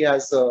life. He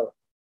has a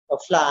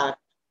flat,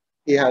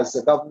 he has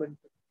a government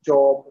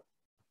job,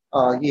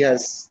 he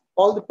has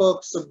all the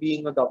perks of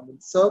being a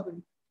government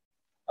servant,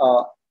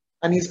 uh,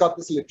 and he's got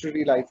this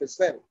literary life as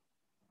well.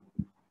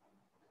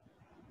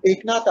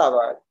 Eknath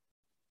Awad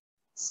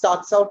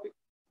starts out,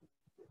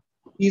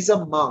 he's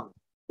a monk.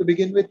 To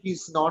begin with,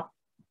 he's not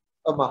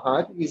a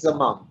Mahar, he's a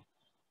monk.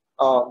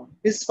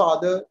 His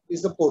father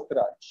is a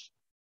Potraj.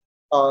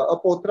 A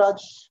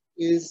Potraj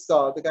is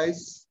the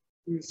guys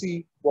you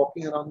see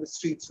walking around the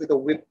streets with a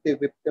whip. They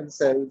whip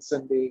themselves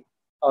and they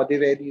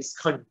wear these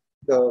khand.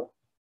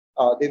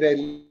 They wear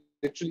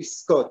literally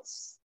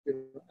skirts,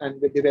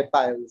 and they wear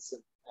piles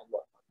and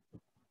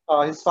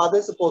whatnot. His father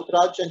is a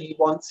Potraj and he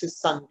wants his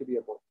son to be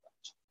a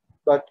Potraj.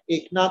 But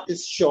Eknath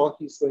is sure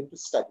he's going to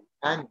study,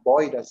 and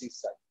boy does he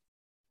study.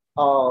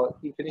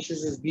 He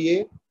finishes his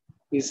BA.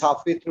 He's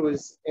halfway through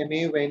his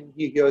MA when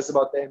he hears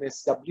about the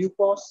MSW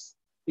course.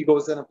 He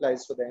goes and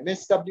applies for the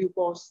MSW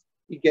course.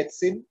 He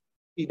gets in.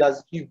 He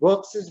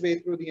works his way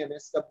through the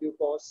MSW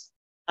course.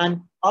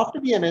 And after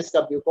the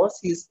MSW course,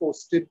 he is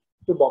posted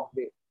to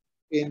Bombay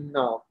in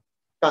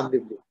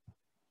Kandivali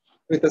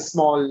with a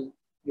small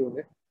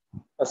unit,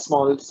 a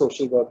small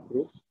social work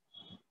group.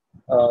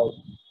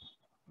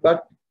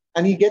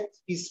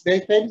 He's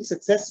fairly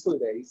successful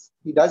there.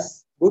 He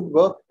does good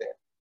work there.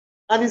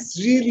 And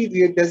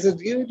there's a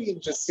really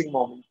interesting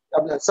moment.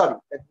 Sorry,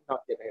 let me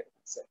not get ahead of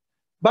myself.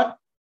 But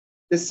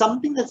there's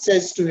something that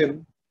says to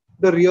him,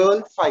 the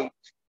real fight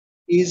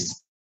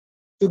is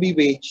to be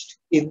waged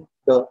in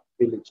the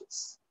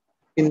villages,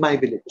 in my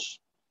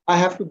village. I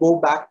have to go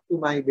back to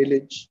my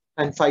village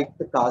and fight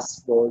the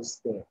caste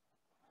wars there.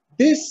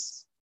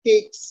 This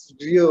takes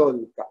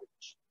real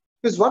courage.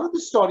 Because one of the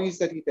stories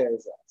that he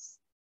tells us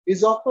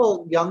is of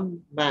a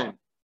young man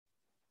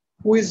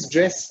who is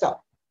dressed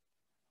up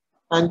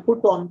and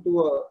put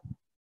onto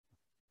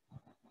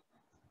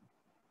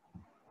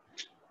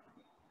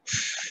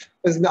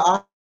is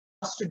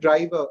asked to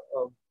drive a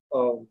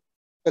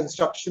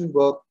construction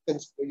work, a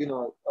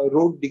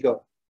road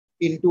digger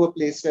into a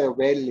place where a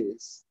well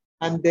is,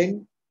 and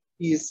then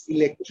he is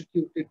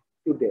electrocuted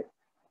to death.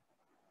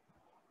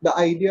 The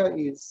idea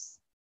is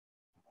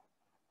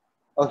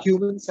a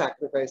human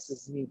sacrifice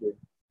is needed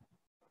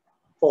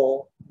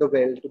for the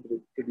well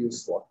to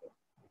produce water.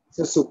 It's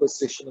a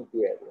superstition of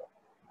the area.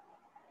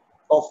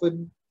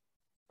 Often,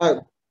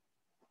 Baluta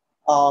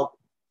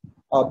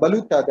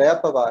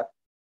Dayapawar,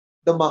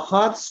 the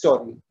Mahar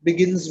story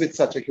begins with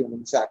such a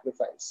human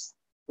sacrifice,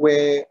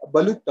 where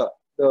Baluta,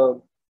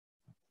 the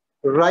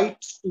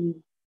right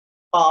to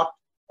part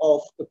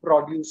of the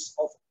produce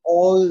of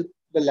all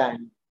the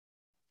land,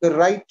 the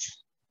right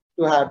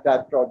to have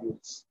that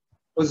produce,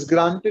 was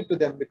granted to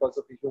them because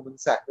of the human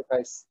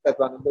sacrifice that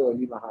one of the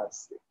early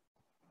Mahars did.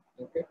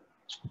 Okay?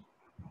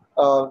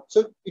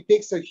 So it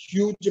takes a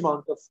huge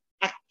amount of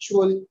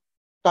actual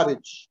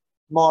courage,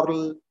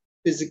 moral,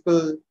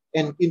 physical,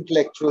 and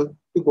intellectual,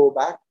 to go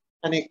back.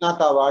 And Eknath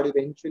Awad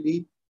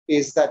eventually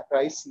pays that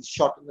price. He's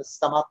shot in the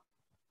stomach.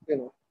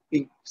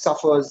 He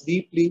suffers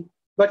deeply,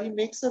 but he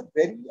makes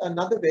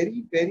another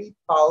very, very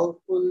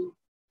powerful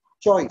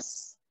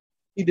choice.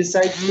 He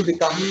decides to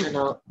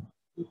become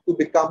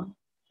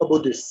a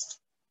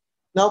Buddhist.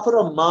 Now, for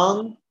a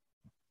monk,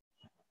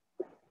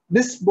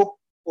 this book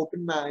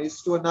opened my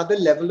eyes to another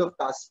level of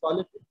caste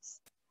politics.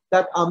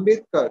 That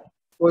Ambedkar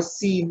was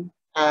seen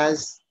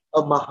as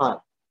a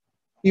Mahar.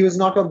 He was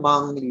not a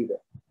Mang leader.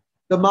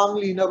 The Mang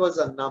leader was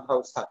Anna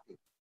Bhaus Thackeray.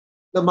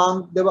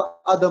 There were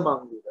other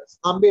Mang leaders.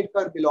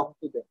 Ambedkar belonged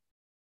to them.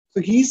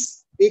 So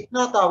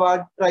Eknath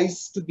Awad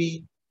tries to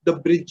be the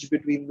bridge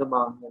between the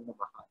Mang and the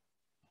Mahar.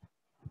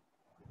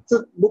 It's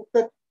a book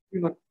that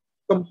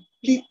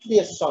completely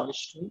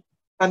astonished me.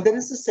 And there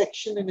is a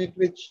section in it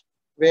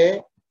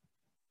where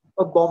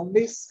a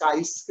Bombay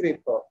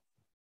skyscraper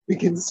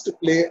begins to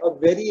play a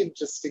very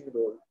interesting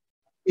role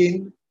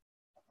in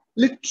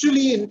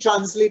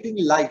translating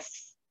life.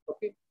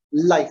 Okay,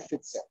 life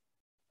itself.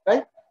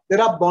 Right?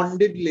 There are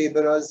bonded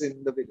laborers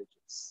in the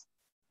villages.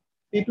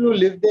 People who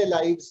live their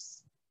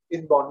lives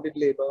in bonded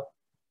labor.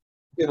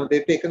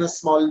 They've taken a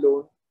small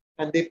loan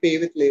and they pay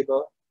with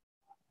labor.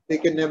 They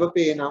can never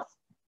pay enough.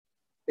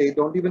 They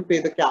don't even pay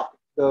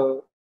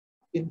the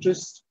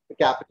interest. The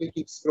capital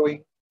keeps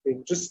growing. The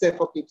interest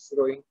therefore keeps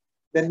growing.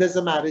 Then there's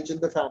a marriage in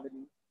the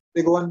family.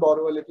 They go and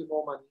borrow a little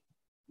more money.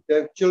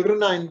 Their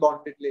children are in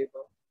bonded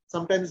labor.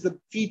 Sometimes the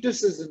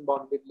fetus is in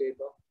bonded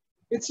labor.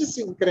 It's just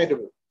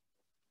incredible.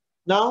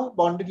 Now,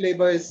 bonded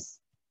labor is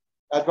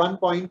at one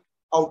point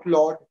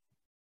outlawed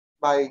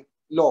by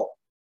law.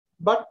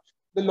 But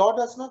the law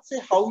does not say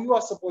how you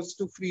are supposed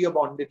to free a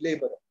bonded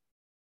laborer.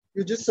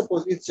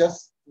 It's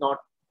just not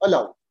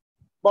allowed.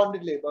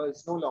 Bonded labor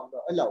is no longer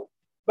allowed.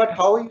 But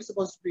how are you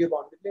supposed to free a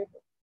bonded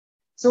laborer?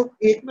 So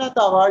Eknath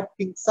Awad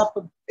thinks up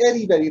a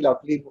very, very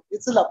lovely,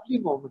 it's a lovely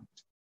moment.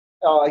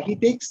 He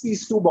takes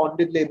these two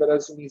bonded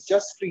laborers whom he's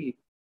just freed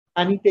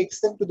and he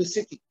takes them to the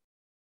city.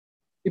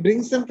 He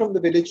brings them from the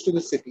village to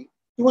the city,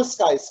 to a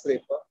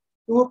skyscraper,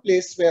 to a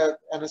place where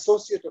an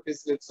associate of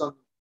his lives on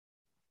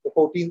the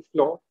 14th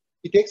floor.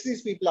 He takes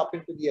these people up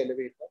into the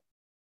elevator.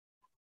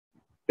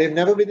 They've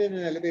never been in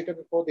an elevator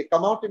before. They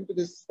come out into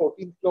this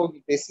 14th floor.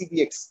 They see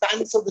the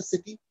expanse of the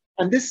city.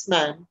 And this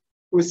man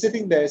who is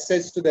sitting there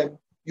says to them,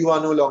 "You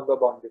are no longer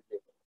bonded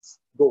laborers.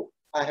 Go,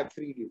 I have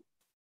freed you."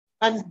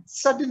 And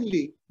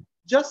suddenly,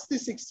 just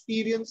this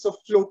experience of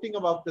floating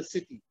above the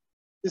city,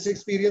 this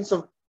experience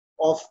of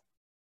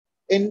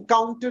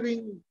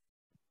encountering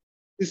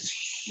this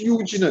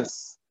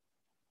hugeness,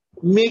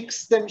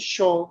 makes them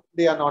sure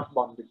they are not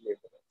bonded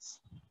laborers.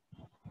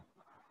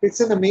 It's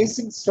an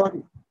amazing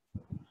story.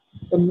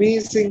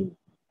 Amazing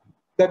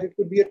that it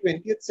could be a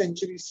 20th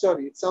century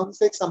story. It sounds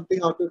like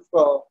something out of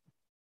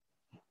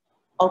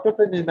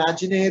an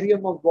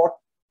imaginarium of what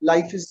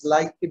life is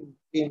like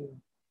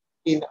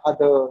in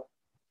other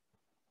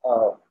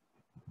uh,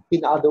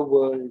 in other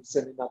worlds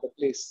and in other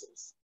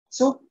places.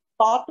 So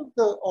part of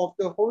the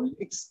whole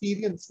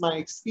experience, my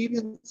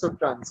experience of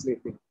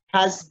translating,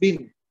 has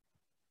been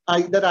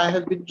that I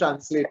have been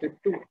translated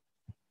to.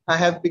 I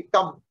have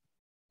become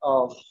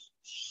uh,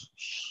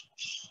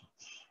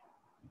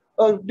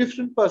 a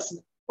different person.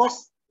 Of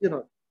course,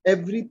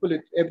 every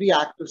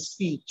act of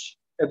speech,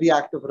 every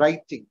act of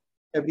writing,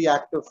 every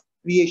act of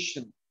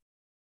creation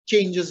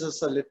changes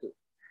us a little.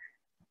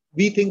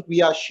 We think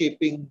we are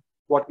shaping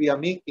what we are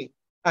making.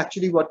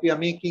 Actually, what we are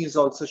making is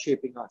also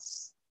shaping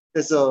us.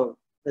 There's a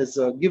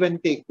give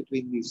and take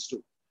between these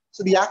two.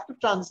 So the act of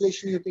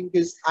translation, you think,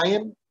 is I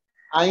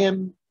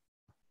am,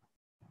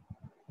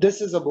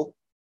 this is a book,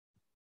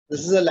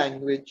 this is a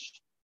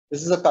language,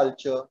 this is a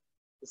culture,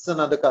 this is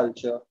another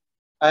culture.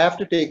 I have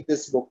to take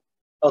this book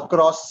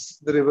across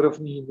the river of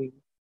meaning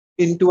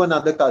into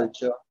another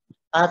culture.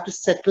 I have to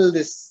settle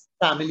this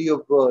family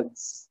of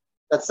words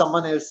that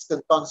someone else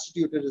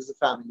constituted as a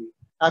family.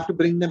 I have to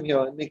bring them here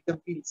and make them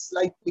feel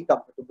slightly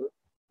comfortable.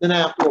 Then I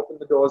have to open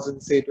the doors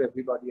and say to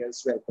everybody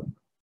else, welcome.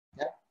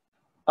 Yeah?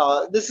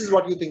 This is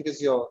what you think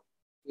is your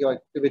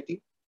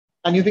activity.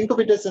 And you think of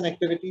it as an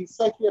activity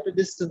slightly at a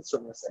distance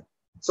from yourself.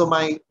 So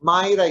my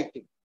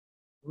writing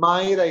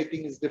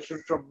is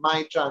different from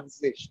my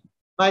translation.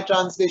 My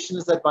translation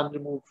is that one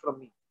removed from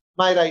me.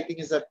 My writing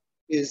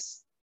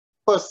is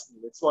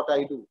personal. It's what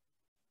I do.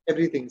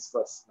 Everything is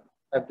personal,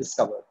 I've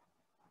discovered.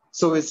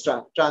 So is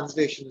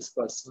translation is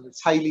personal.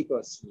 It's highly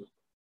personal.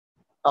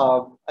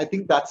 I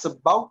think that's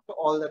about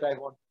all that I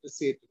wanted to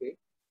say today.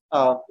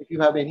 If you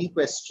have any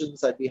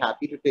questions, I'd be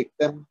happy to take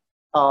them.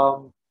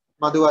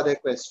 Madhu, are there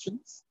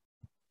questions?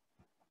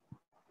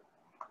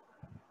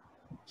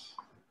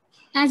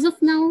 As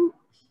of now,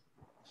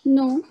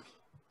 no.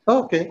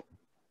 Okay.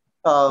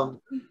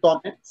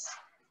 Comments?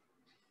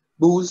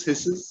 Boos,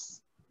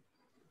 hisses?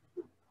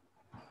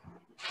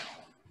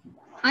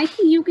 I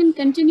think you can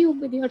continue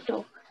with your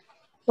talk.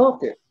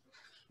 Okay.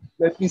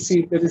 Let me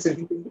see if there is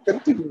anything to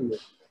continue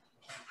with.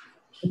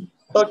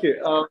 Okay.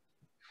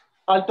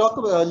 I'll talk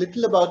a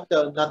little about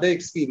another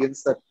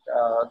experience that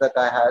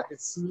I had.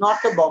 It's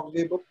not a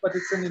Bombay book, but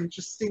it's an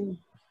interesting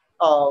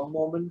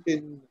moment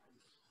in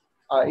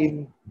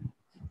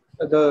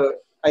the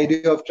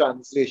idea of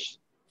translation.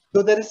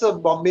 So there is a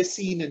Bombay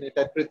scene in it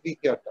at Prithvi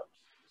Theatre.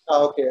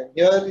 Okay, and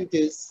here it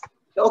is.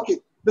 Okay,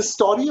 the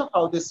story of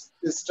how this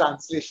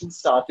translation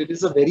started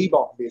is a very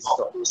Bombay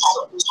story.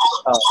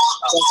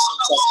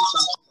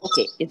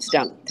 Okay, it's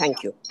done.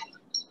 Thank you.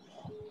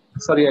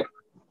 Sorry.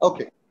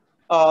 Okay.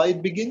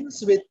 It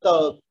begins with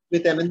M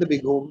and the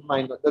Big Home,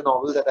 the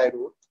novel that I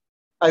wrote.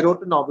 I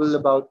wrote a novel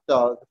about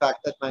the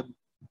fact that I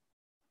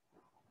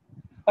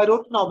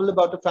wrote a novel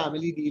about a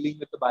family dealing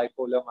with a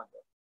bipolar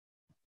mother.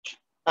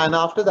 And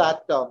after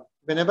that,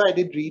 whenever I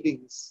did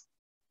readings,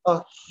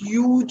 a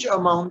huge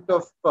amount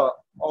of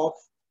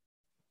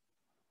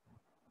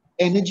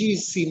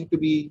energies seem to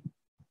be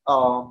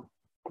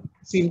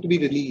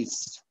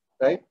released,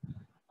 right?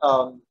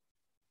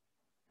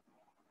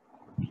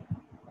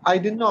 I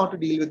didn't know how to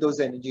deal with those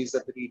energies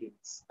at the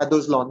readings, at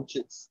those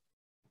launches.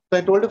 So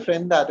I told a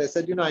friend that I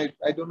said, I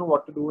don't know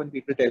what to do when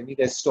people tell me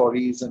their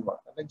stories and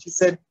whatnot. And she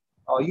said,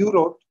 you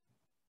wrote,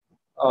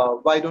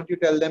 why don't you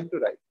tell them to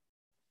write?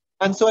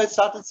 And so I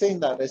started saying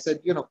that. I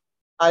said,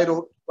 I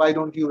wrote, why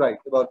don't you write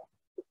about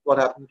what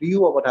happened to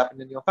you or what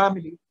happened in your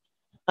family?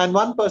 And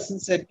one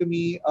person said to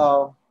me,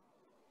 what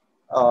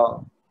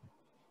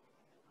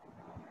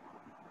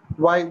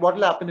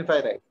will happen if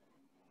I write?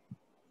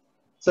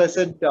 So I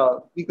said,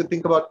 we could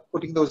think about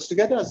putting those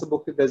together as a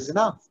book if there's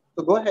enough.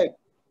 So go ahead.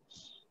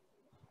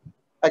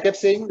 I kept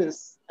saying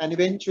this, and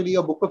eventually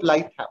a book of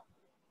light happened.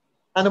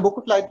 And a book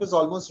of light was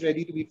almost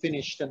ready to be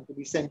finished and to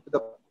be sent to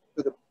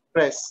the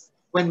press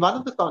when one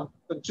of the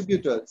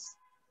contributors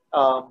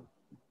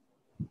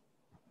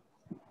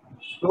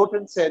wrote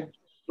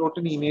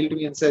an email to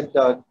me and said,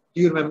 do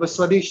you remember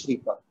Swadesh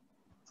Deepa?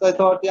 So I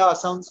thought, yeah,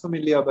 sounds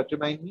familiar, but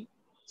remind me.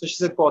 So she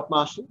said, Court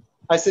Martial.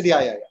 I said,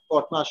 yeah.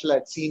 Court Martial,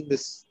 I'd seen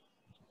this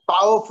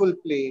powerful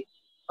play,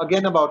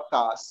 again about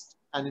caste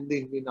and in the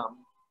Indian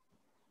army.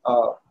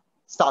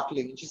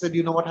 Startling. And she said,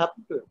 you know what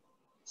happened to him?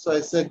 So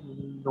I said,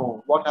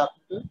 no. What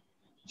happened to him?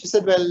 She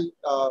said,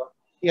 well,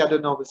 he had a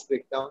nervous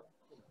breakdown.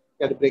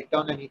 He had a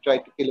breakdown and he tried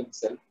to kill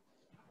himself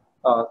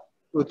 2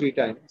 or 3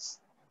 times.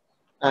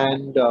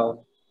 And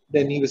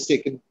then he was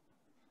taken,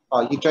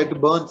 he tried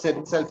to set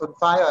himself on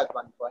fire at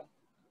one point.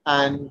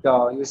 And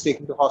he was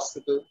taken to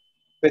hospital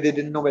where they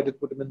didn't know whether to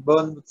put him in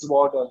Burns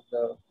ward or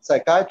the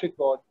psychiatric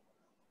ward.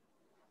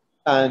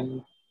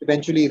 And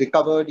eventually he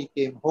recovered. He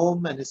came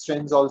home and his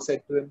friends all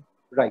said to him,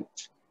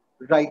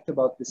 write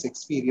about this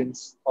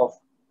experience of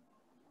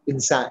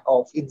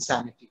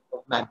insanity,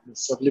 of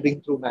madness, of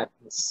living through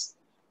madness.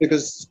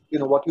 Because,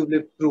 what you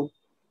lived through,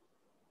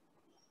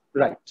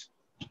 right.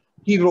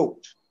 He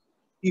wrote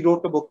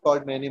a book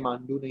called Maine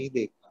Mandu Nahi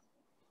Dekha.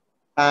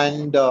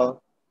 And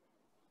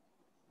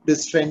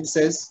this friend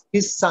says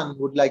his son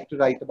would like to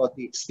write about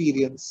the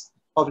experience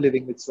of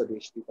living with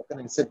Swadesh Deepak. And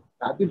I said,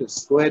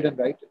 fabulous, go ahead and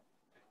write it.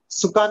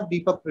 Sukant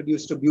Deepak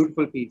produced a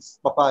beautiful piece,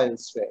 Papa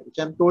Elsewhere, which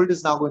I'm told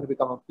is now going to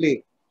become a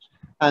play.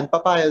 And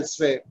Papa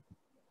Elsewhere,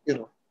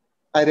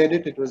 I read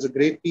it. It was a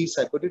great piece.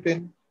 I put it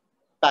in,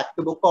 packed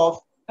the book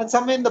off. And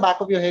somewhere in the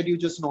back of your head, you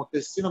just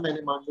notice,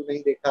 Maine Mandu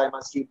Nahi Dekha, I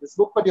must read this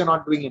book, but you're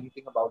not doing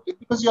anything about it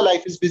because your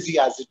life is busy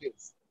as it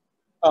is.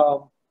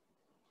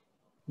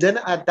 Then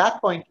at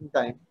that point in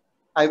time,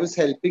 I was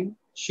helping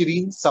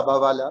Shireen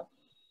Sabawala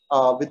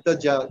with the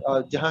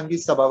Jahangir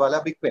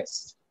Sabawala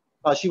bequest.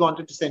 She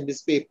wanted to send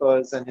his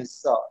papers and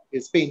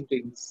his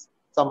paintings,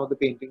 some of the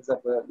paintings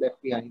that were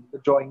left behind, the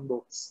drawing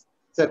books,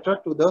 etc.,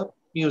 to the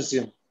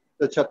museum,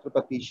 the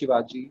Chhatrapati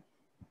Shivaji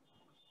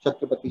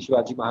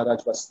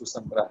Maharaj Vastu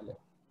Sangrahalaya.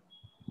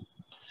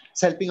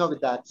 So helping her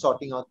with that,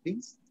 sorting out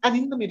things. And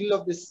in the middle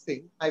of this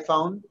thing, I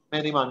found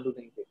Maine Mandu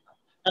Nahi Dekha.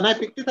 And I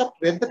picked it up,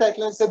 read the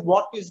title and said,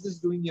 what is this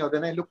doing here?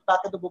 Then I looked back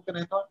at the book and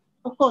I thought,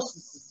 of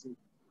course,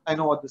 I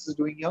know what this is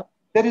doing here.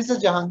 There is a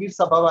Jahangir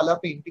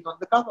Sabawala painting on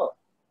the cover.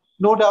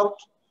 No doubt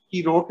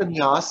he wrote and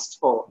he asked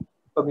for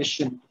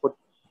permission to put,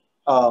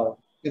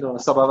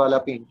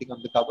 Sabawala painting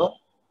on the cover.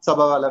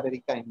 Sabawala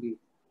very kindly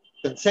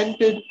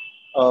consented.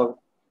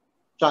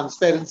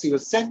 Transparency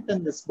was sent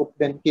and this book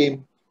then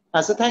came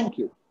as a thank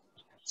you.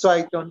 So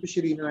I turned to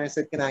Shireen and I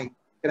said, can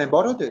I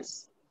borrow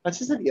this? And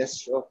she said, yes,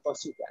 sure, of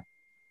course you can.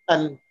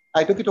 And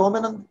I took it home,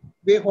 and on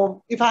the way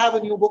home, if I have a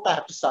new book, I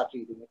have to start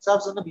reading it. So I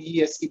was on the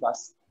BEST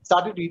bus,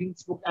 started reading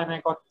this book, and I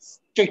got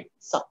straight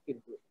sucked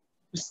into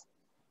it.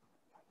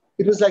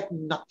 It was like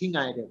nothing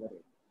I had ever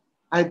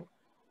read.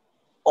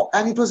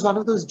 And it was one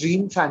of those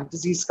dream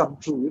fantasies come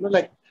true.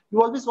 Like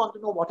you always want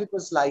to know what it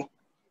was like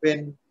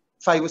when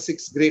 5 or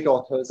 6 great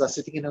authors are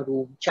sitting in a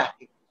room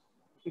chatting.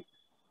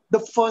 The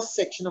first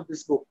section of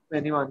this book,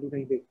 Maine Mandu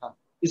Nahi Dekha,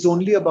 is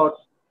only about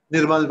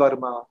Nirmal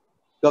Verma,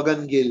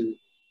 Gagan Gill,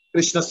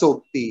 Krishna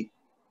Sokti,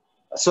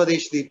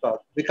 Swadesh Deepak,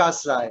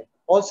 Vikas Rai,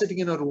 all sitting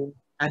in a room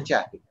and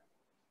chatting.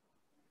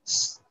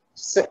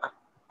 So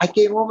I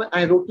came home and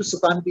I wrote to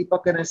Sukant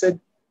Deepak and I said,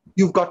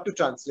 you've got to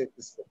translate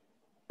this book.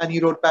 And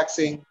he wrote back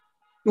saying,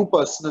 too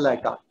personal, I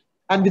can't.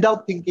 And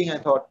without thinking, I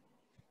thought,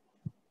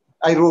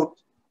 I wrote,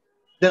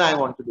 then I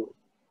want to do it.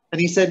 And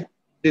he said,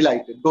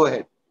 delighted, go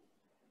ahead.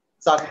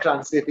 Started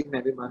translating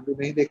Maine Mandu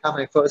Nahi Dekha,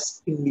 my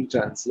first Hindi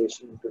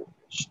translation into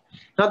English.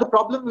 Now, the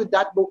problem with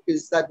that book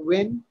is that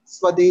when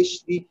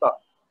Swadesh Deepak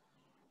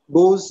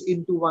goes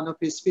into one of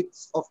his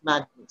fits of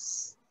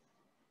madness,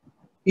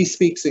 he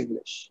speaks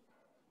English.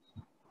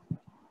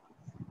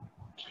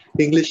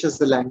 English is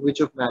the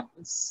language of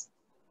madness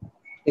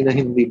in a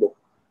Hindi book,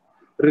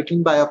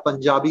 written by a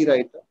Punjabi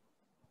writer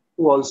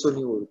who also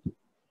knew Urdu.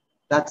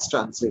 That's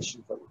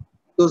translation for you.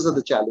 Those are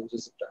the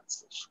challenges of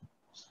translation.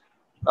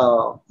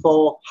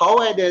 For how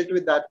I dealt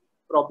with that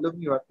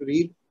problem, you have to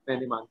read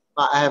Maine Mandu.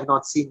 I have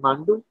not seen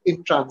Mandu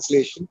in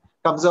translation.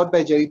 Comes out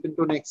by Jerry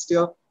Pinto next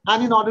year.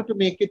 And in order to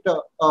make it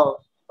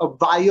a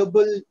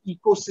viable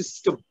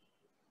ecosystem,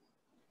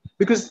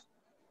 because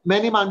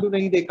Maine Mandu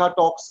Nahi Dekha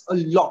talks a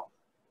lot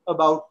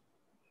about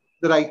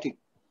the writing.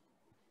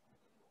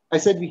 I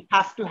said we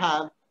have to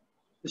have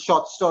the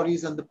short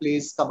stories and the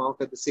plays come out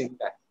at the same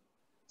time.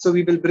 So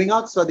we will bring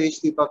out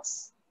Swadesh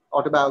Deepak's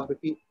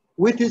autobiography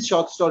with his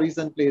short stories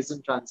and plays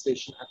in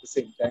translation at the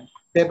same time,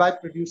 thereby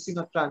producing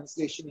a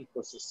translation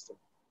ecosystem.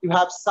 You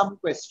have some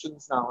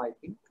questions now, I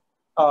think.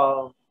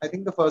 I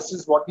think the first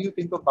is, what do you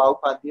think of Bhau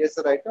Pandya as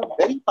a writer?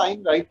 Very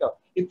fine writer.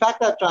 In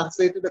fact, I've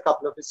translated a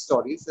couple of his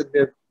stories and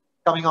they're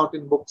coming out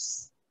in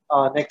books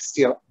next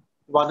year.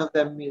 One of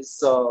them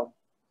is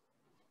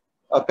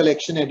a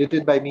collection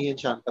edited by me and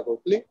Shanta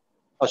Gokhale,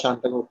 or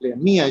Shanta Gokhale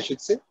and me, I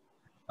should say,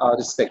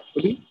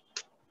 respectfully.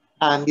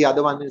 And the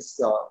other one is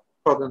a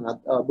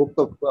book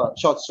of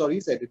short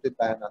stories edited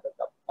by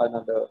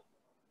another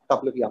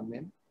couple of young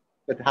men.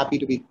 But happy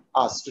to be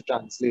asked to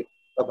translate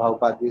a Bhau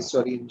Pandya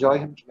story. Enjoy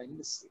him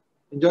tremendously.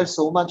 Enjoy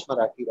so much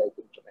Marathi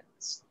writing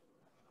tremendously.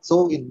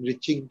 So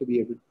enriching to be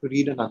able to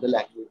read another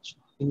language.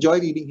 Enjoy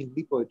reading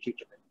Hindi poetry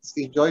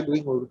tremendously. Enjoy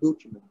doing Urdu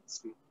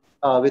tremendously.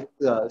 With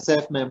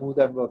Saif Mahmood,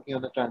 I'm working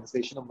on a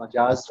translation of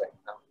Majaz right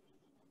now.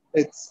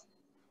 It's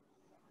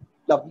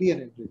lovely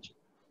and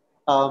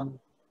enriching.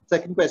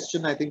 Second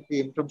question, I think,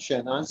 came from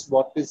Shehnaz.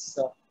 What is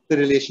the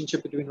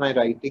relationship between my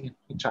writing and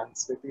my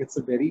translating. It's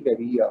a very,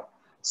 very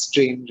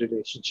strained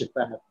relationship,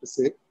 I have to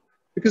say.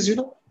 Because,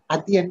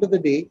 at the end of the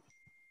day,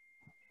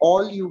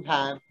 all you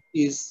have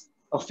is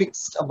a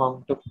fixed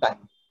amount of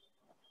time.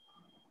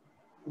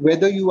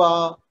 Whether you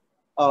are,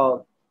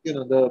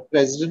 the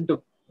president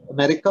of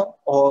America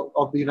or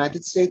of the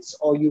United States,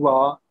 or you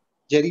are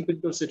Jerry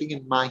Pinto sitting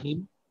in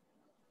Mahim,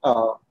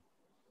 uh,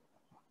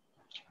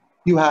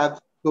 you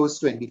have those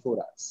 24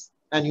 hours.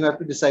 And you have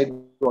to decide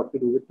what to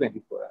do with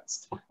 24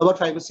 hours. About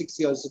 5 or 6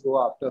 years ago,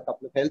 after a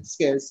couple of health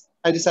scares,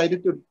 I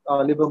decided to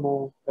live a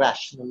more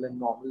rational and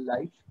normal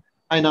life.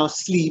 I now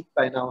sleep,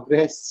 I now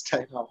rest,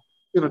 I now,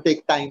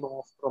 take time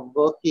off from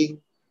working.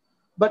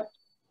 But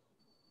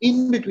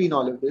in between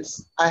all of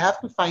this, I have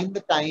to find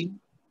the time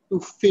to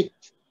fit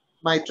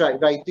my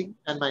writing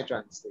and my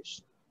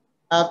translation.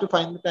 I have to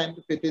find the time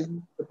to fit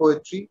in the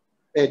poetry,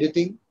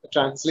 editing, the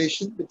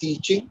translation, the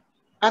teaching,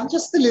 and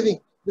just the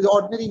living, the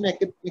ordinary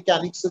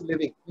mechanics of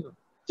living.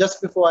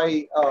 Just before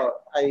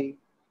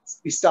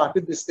we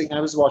started this thing, I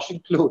was washing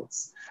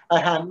clothes. I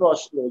hand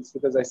wash clothes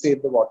because I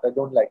save the water. I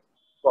don't like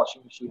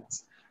washing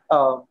machines.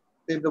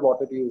 Save the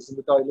water to use in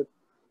the toilet.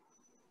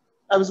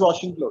 I was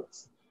washing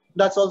clothes.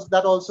 That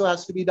also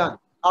has to be done.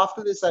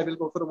 After this, I will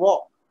go for a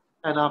walk.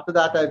 And after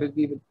that, I will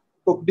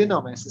cook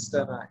dinner, my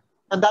sister and I.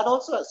 And that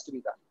also has to be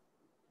done.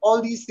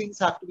 All these things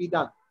have to be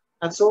done.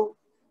 And so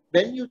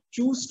when you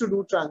choose to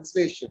do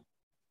translation,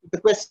 the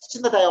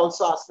question that I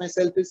also ask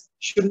myself is,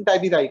 shouldn't I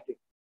be writing?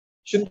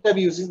 Shouldn't I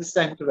be using this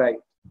time to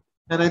write?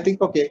 And I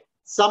think, okay,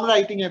 some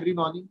writing every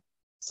morning,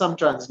 some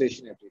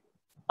translation every day.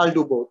 I'll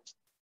do both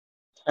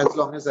as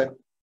long.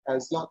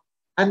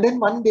 And then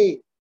one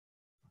day,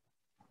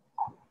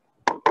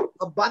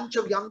 a bunch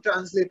of young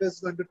translators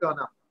are going to turn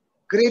up.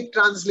 Great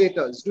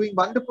translators doing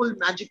wonderful,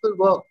 magical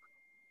work.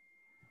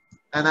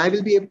 And I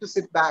will be able to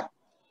sit back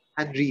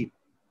and read.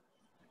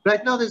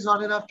 Right now, there's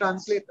not enough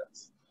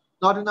translators.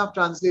 Not enough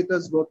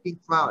translators working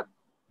hard.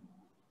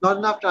 Not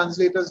enough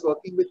translators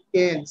working with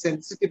care and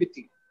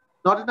sensitivity.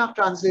 Not enough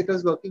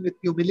translators working with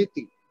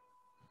humility.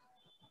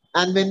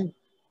 And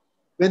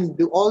when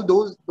all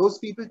those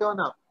people turn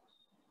up,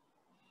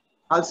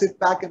 I'll sit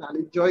back and I'll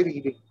enjoy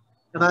reading.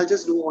 And I'll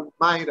just do on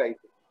my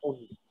writing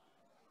only.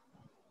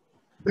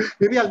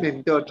 Maybe I'll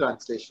mentor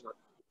translation.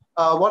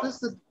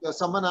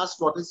 Someone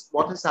asked what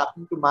has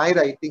happened to my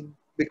writing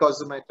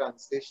because of my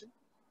translation.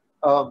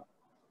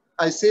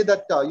 I say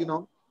that,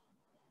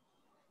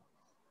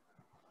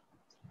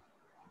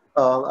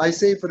 I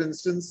say, for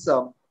instance,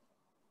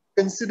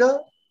 consider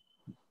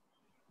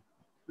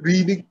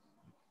reading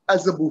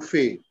as a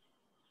buffet.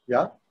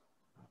 Yeah.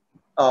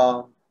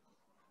 I'll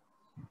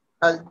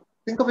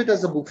think of it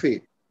as a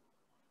buffet.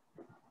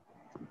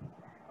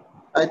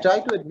 I try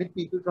to admit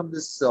people from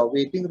this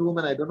waiting room,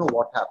 and I don't know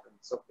what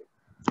happens. Okay.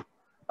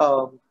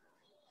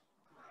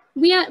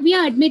 We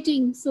are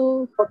admitting.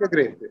 So. Okay,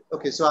 great.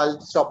 Okay, so I'll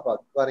stop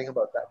worrying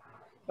about that.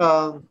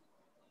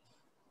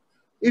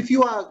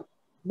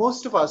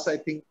 Most of us, I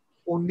think,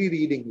 only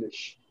read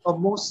English, or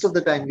most of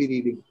the time we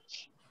read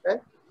English.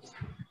 Right?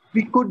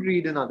 We could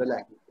read in other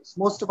languages.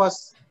 Most of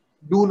us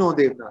do know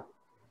Devanagari.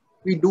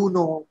 We do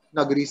know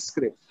Nagari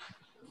script.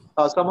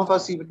 Some of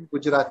us even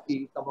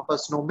Gujarati, some of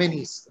us know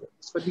many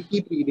scripts, but we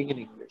keep reading in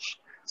English.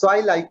 So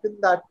I liken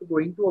that to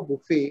going to a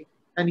buffet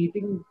and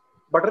eating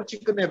butter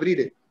chicken every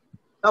day.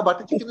 Now,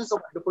 butter chicken is a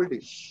wonderful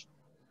dish,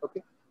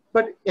 okay?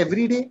 But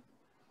every day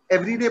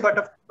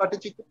butter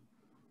chicken.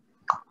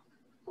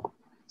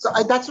 So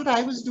that's what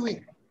I was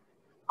doing.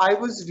 I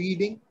was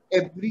reading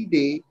every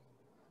day,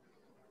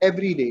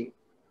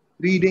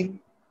 reading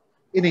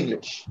in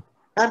English.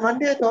 And one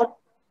day I thought,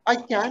 I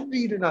can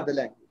read in other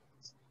languages.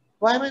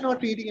 Why am I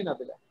not reading in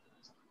other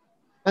languages?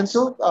 And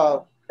so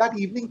that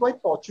evening,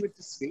 quite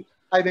fortuitously,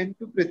 I went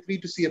to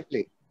Prithvi to see a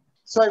play.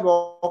 So I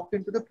walked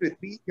into the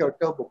Prithvi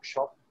Theatre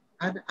bookshop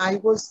and I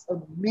was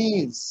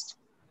amazed.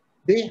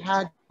 They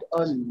had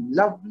a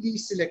lovely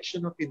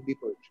selection of Hindi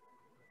poetry.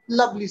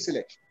 Lovely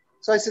selection.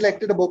 So I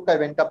selected a book. I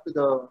went up to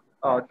the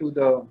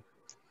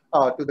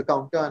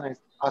counter and I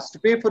asked to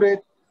pay for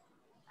it.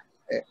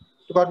 I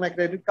took out my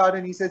credit card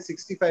and he said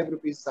 65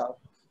 rupees, sir.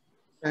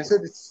 And I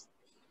said, this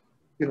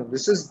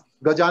is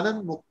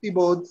Gajanan Mukti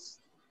Bodh's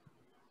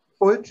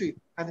poetry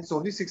and it's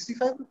only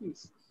 65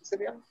 rupees. He said,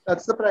 yeah,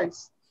 that's the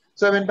price.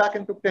 So I went back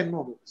and took 10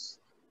 more books.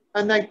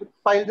 And I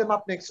piled them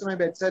up next to my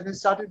bedside and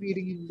started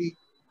reading Hindi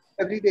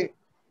every day.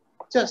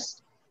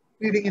 Just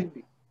reading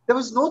Hindi. There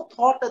was no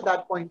thought at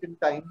that point in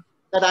time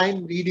that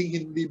I'm reading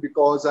Hindi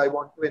because I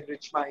want to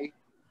enrich my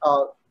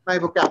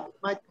vocabulary,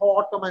 my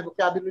thought or my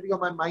vocabulary or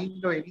my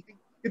mind or anything.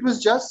 It was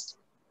just,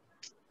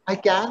 I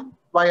can,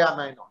 why am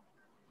I not?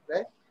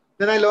 Right?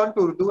 Then I learned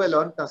Urdu, I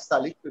learned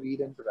Nastaliq to read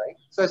and to write.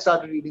 So I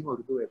started reading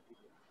Urdu every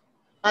day.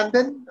 And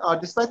then,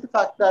 despite the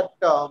fact that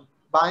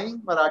buying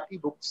Marathi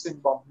books in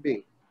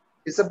Bombay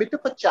is a bit of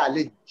a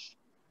challenge.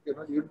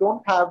 You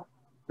don't have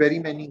very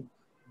many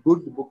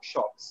good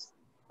bookshops.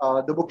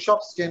 The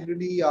bookshops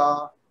generally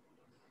are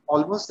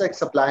almost like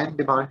supply and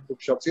demand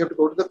bookshops. You have to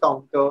go to the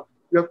counter.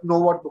 You have to know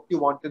what book you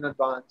want in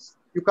advance.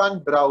 You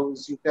can't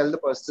browse. You tell the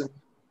person,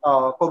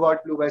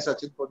 Cobalt Blue by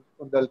Sachin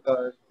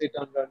Kundalkar. They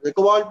turn around, the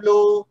Cobalt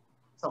Blue,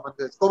 someone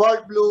says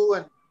Cobalt Blue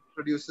and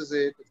produces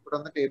it, it's put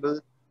on the table.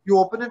 You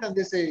open it and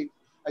they say,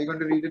 are you going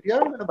to read it here?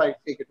 I'm going to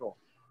take it home.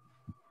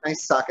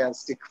 Nice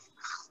sarcastic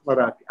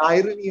Marathi.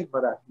 Irony in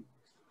Marathi.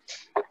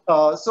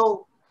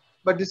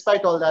 But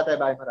despite all that, I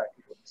buy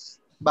Marathi books,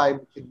 buy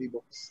Hindi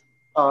books,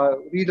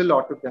 read a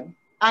lot of them.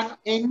 And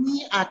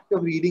any act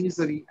of reading is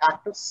an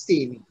act of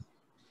staining.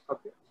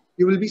 Okay?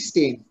 You will be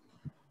stained.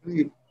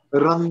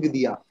 Rang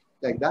diya,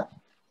 like that.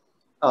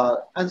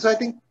 And so I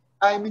think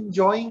I'm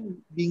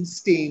enjoying being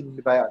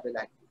stained by other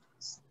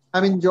languages.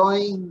 I'm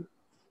enjoying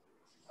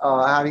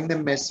having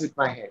them mess with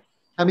my head.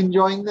 I'm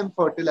enjoying them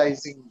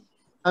fertilizing me.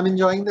 I'm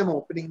enjoying them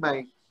opening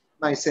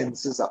my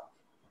senses up.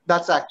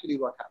 That's actually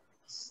what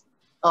happens.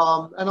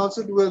 And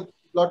also do a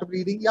lot of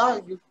reading. Yeah,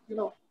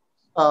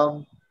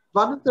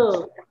 one of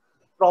the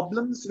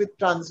problems with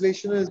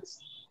translation is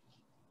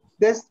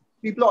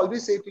people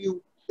always say to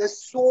you, there's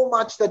so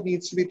much that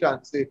needs to be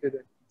translated.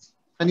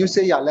 And you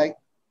say, yeah, like,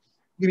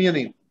 give me your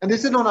name. And they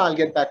say, no, I'll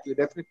get back to you.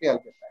 Definitely, I'll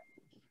get back to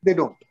you. They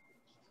don't.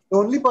 The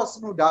only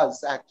person who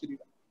does, actually,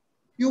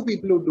 few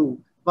people who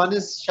do, one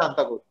is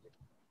Shanta Gotre.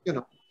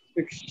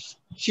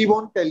 She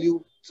won't tell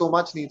you so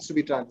much needs to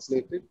be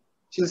translated.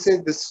 She'll say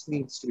this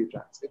needs to be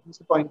translated. It's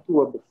a point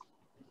to a book.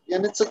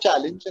 And it's a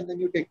challenge, and then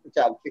you take the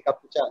challenge, pick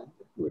up the challenge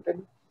and do it,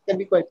 and it can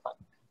be quite fun.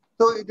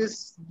 So it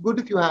is good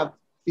if you have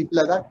people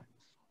like that.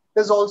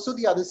 There's also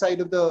the other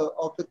side of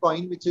the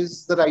coin, which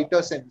is the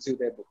writer sends you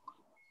their book.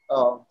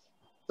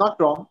 Not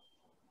wrong.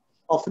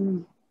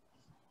 Often,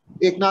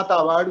 Eknath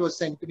Award was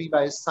sent to me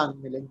by his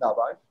son, Milind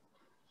Award.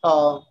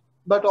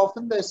 But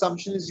often the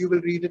assumption is you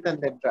will read it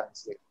and then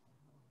translate.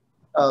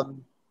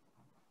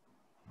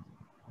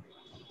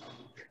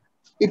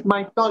 It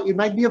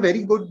might be a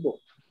very good book,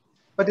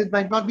 but it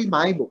might not be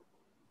my book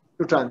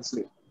to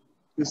translate.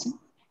 You see,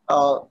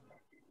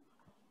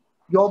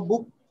 your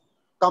book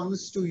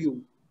comes to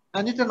you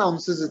and it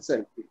announces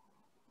itself to you.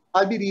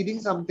 I'll be reading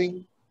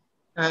something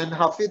and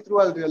halfway through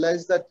I'll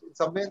realize that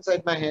somewhere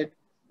inside my head,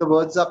 the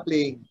words are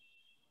playing.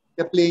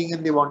 They're playing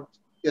and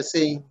they're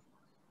saying,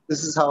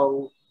 this is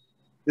how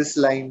this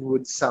line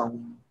would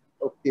sound.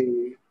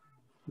 Okay.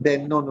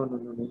 Then no,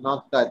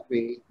 not that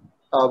way.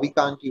 We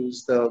can't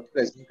use the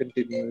present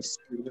continuous,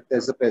 even if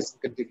there's a present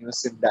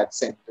continuous in that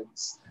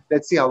sentence.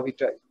 Let's see how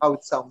it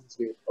sounds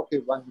weird. Okay,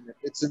 1 minute.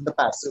 It's in the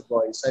passive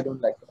voice. I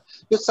don't like it.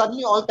 So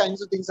suddenly all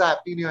kinds of things are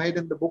happening in your head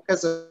and the book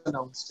has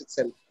announced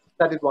itself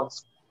that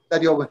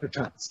that you're going to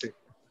translate.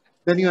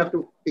 Then you have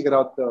to figure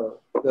out the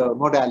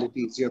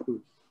modalities. You have to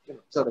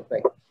sort of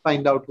like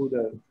find out who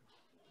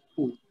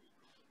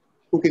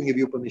can give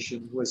you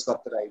permission, who has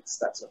got the rights,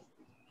 that sort of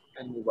thing,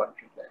 and move on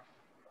from there.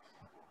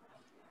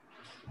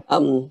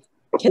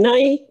 Can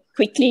I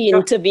quickly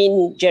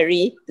intervene,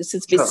 Jerry? This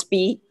is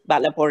Vispi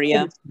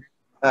Balaporia.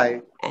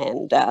 Hi.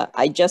 And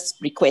I just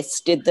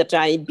requested that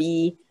I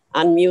be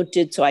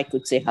unmuted so I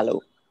could say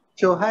hello.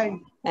 Sure, hi.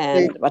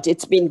 But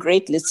it's been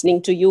great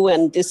listening to you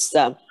and this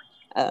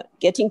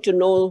getting to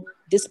know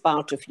this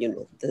part of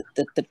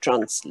the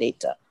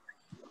translator.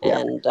 Yeah.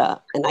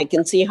 And I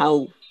can see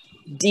how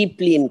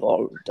deeply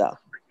involved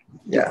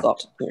you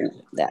got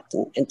in that,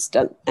 and it's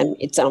done, and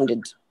it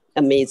sounded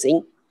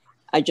amazing.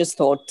 I just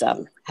thought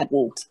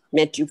hadn't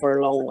met you for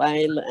a long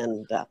while,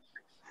 and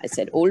I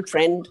said old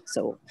friend,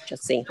 so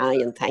just saying hi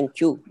and thank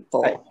you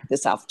for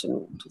this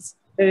afternoon. It was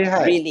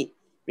really,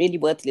 really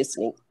worth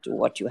listening to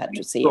what you had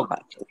to say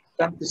about it.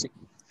 Thank you.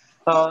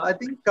 I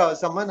think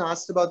someone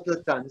asked about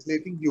the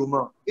translating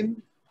humor.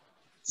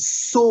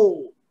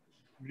 So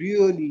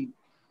really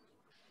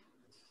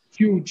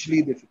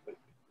hugely difficult.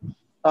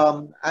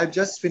 I've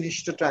just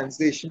finished a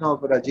translation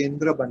of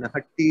Rajendra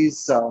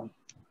Banahatti's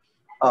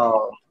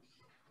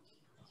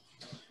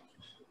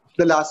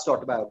The Last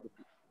Autobiography.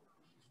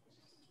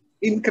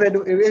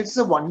 Incredible. It's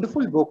a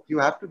wonderful book. You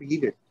have to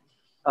read it.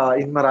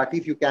 In Marathi,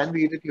 if you can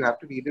read it, you have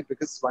to read it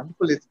because it's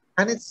wonderful.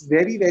 And it's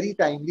very, very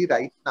timely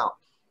right now.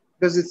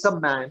 Because it's a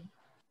man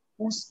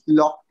who's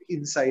locked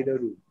inside a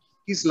room.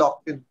 He's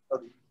locked in a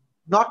room.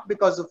 Not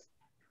because of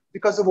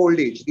old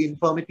age, the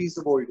infirmities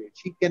of old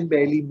age. He can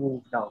barely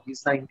move now.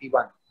 He's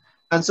 91.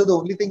 And so the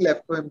only thing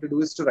left for him to do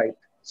is to write.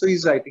 So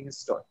he's writing his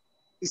story.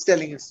 He's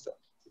telling his story.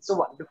 It's a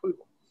wonderful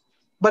book.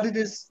 But it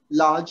is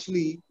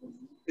largely,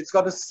 it's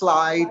got a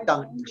sly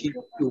tongue-in-cheek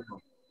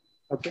humor.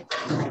 Okay?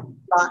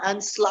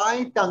 And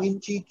sly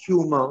tongue-in-cheek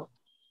humor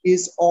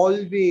is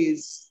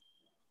always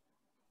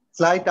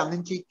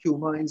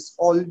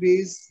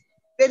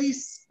very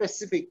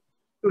specific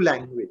to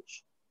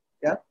language.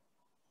 Yeah.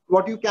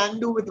 What you can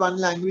do with one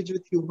language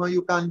with humor,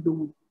 you can't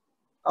do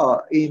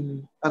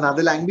in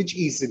another language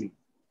easily.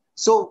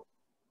 So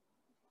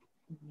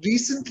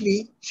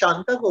recently,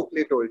 Shanta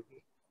Gokhale told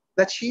me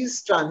that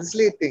she's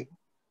translating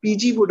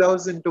P.G.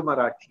 Woodhouse into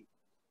Marathi.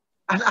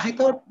 And I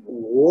thought,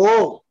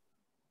 whoa,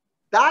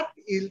 that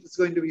is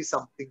going to be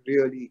something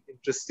really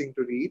interesting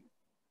to read.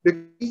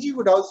 Because P.G.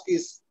 Woodhouse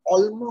is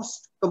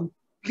almost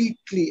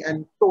completely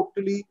and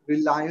totally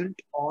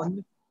reliant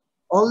on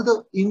all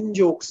the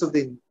in-jokes of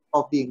the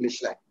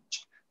English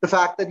language. The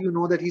fact that you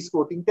know that he's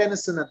quoting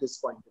Tennyson at this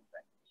point in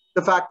time.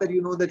 The fact that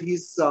you know that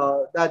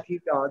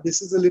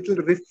this is a little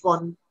riff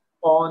on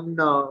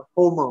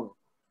Homer,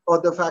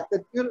 or the fact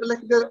that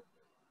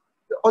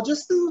or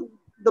just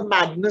the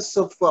madness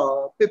of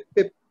Pip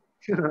Pip,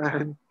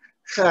 and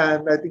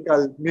I think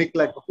I'll make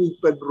like a hoop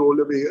and roll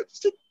over here.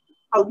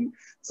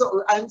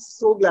 So I'm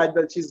so glad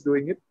that she's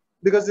doing it,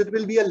 because it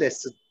will be a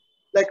lesson.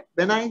 Like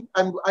when I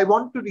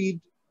want to read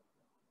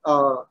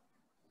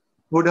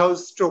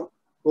Woodhouse stroke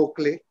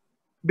Gokhale,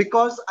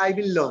 because I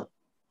will learn.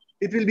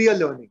 It will be a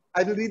learning.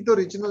 I will read the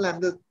original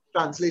and the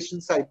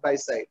translation side by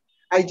side.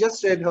 I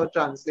just read her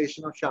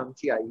translation of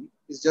Shamchi Ai.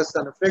 It's just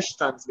done a fresh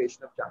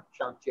translation of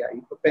Shamchi Ai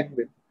for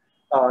Penguin,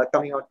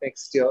 coming out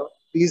next year.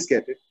 Please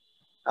get it.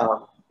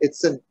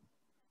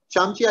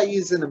 Shamchi Ai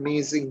is an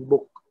amazing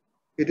book.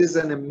 It is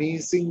an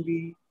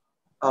amazingly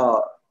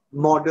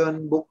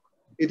modern book.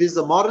 It is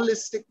a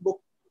moralistic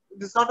book.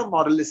 It is not a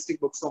moralistic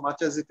book so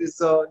much as it is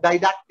a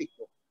didactic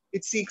book.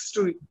 It seeks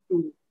to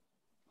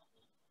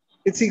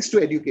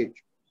educate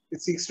you.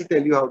 It seeks to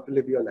tell you how to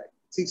live your life.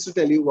 It seeks to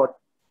tell you what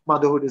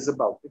motherhood is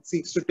about. It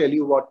seeks to tell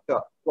you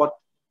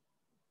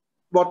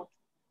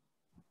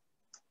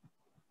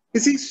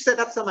it seeks to set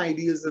up some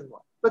ideas and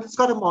what. But it's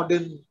got a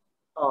modern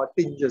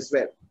tinge as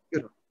well.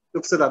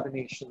 Looks at other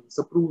nations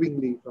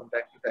approvingly from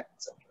time to time,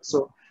 etc.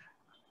 So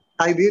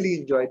I really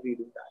enjoyed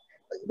reading that.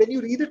 When you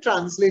read a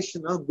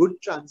translation, a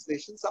good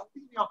translation,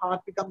 something in your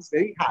heart becomes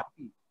very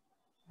happy.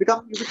 You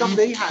become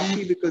very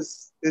happy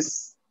because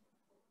this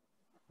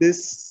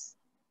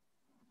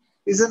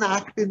is an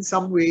act in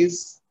some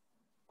ways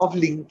of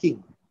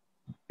linking.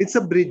 It's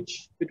a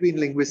bridge between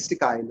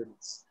linguistic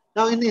islands.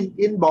 Now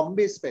in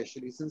Bombay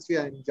especially, since we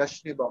are in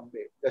Jashne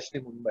Bombay,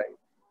 Jashne Mumbai,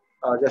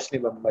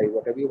 Jashne Bombay,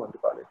 whatever you want to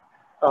call it,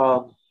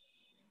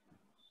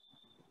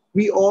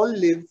 we all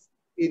live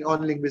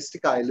on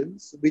linguistic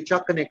islands which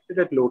are connected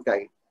at low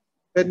tide.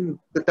 When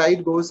the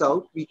tide goes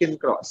out, we can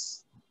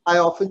cross. I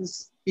often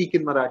speak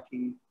in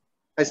Marathi,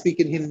 I speak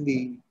in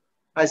Hindi,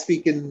 I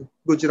speak in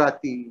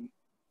Gujarati,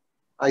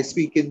 I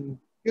speak in,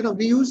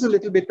 we use a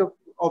little bit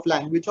of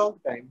language all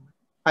the time.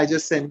 I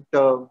just sent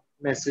a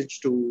message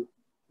to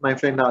my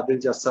friend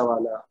Adil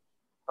Jassawala,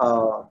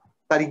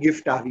 Tari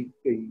gift aahi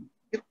gayi.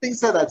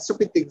 Things like that,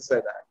 stupid things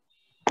like that.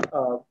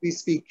 We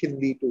speak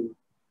Hindi too.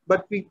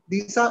 But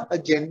these are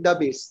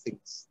agenda-based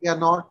things. They're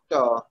not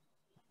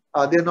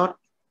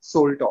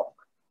soul talk,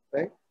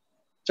 right?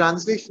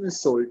 Translation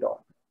is soul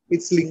talk.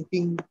 It's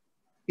linking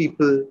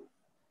people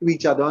to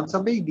each other on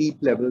some very deep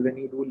level when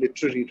you do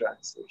literary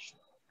translation.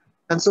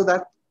 And so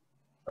that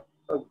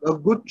a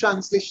good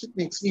translation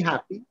makes me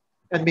happy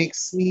and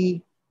makes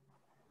me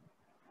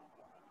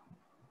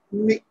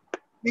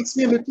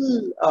a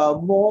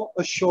little more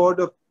assured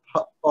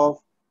of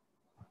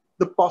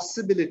the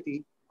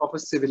possibility of a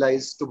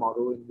civilized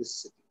tomorrow in this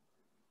city.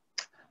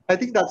 I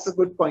think that's a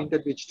good point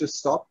at which to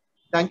stop.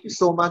 Thank you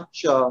so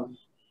much,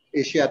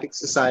 Asiatic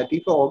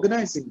Society, for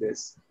organizing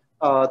this.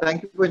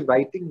 Thank you for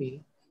inviting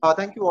me.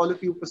 Thank you all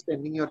of you for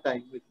spending your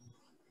time with me.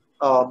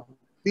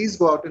 Please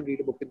go out and read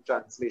a book in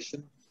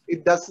translation.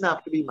 It doesn't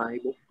have to be my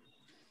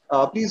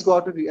book. Please go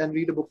out and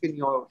read a book in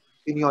your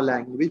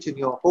language, in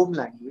your home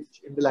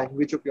language, in the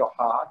language of your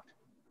heart.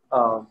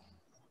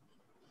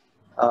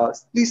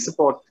 Please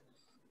support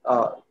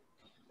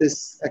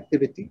this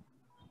activity.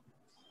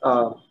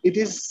 It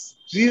is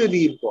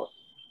really important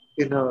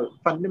in a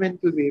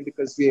fundamental way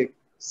because we are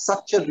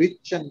such a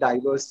rich and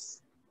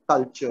diverse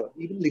culture,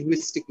 even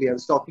linguistically. I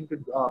was talking to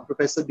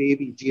Professor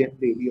Devi, G.N.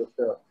 Devi of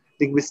the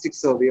Linguistic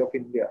Survey of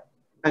India.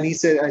 And I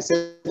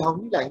said, how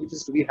many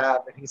languages do we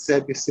have? And he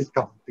said, we're still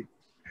counting.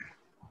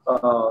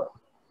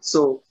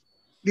 So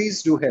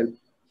please do help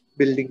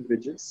building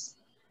bridges.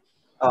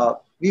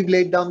 We've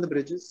laid down the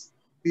bridges.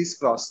 Please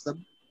cross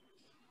them.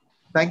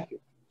 Thank you.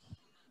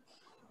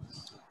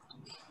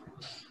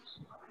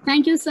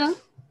 Thank you, sir.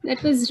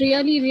 That was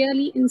really,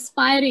 really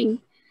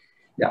inspiring.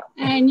 Yeah.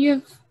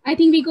 And I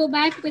think we go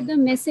back with the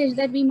message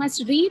that we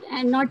must read,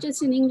 and not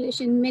just in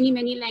English, in many,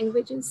 many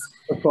languages.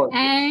 Of course.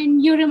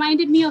 And you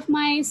reminded me of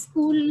my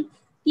school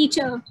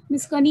teacher,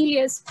 Miss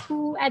Cornelius,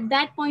 who at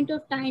that point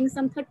of time,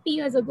 some 30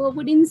 years ago,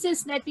 would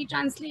insist that we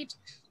translate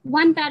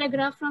one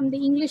paragraph from the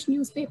English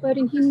newspaper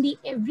in Hindi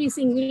every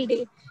single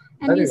day.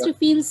 And I used to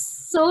feel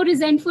so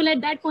resentful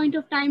at that point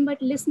of time,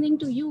 but listening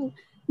to you,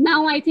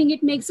 now I think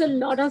it makes a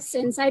lot of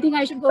sense. I think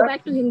I should go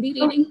back to Hindi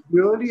reading.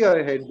 Really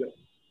ahead.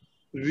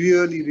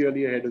 Really,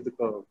 really ahead of the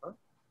curve. Huh?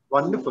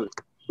 Wonderful.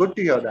 Good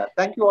to hear that.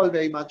 Thank you all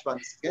very much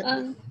once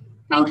again.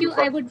 Thank you.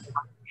 I would.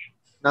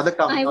 Another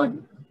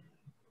countdown.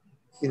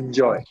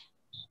 Enjoy.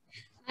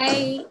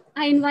 I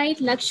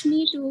invite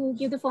Lakshmi to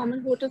give the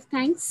formal vote of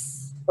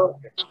thanks.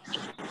 Okay.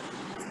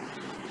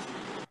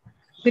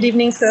 Good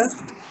evening, sir.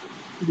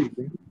 Good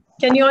evening.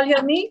 Can you all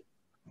hear me?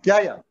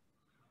 Yeah.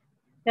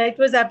 It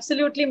was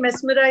absolutely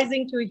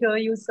mesmerizing to hear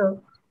you, sir.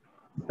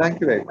 Thank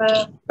you very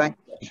much. Thank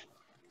you.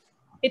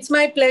 It's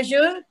my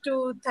pleasure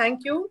to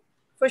thank you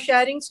for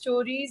sharing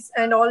stories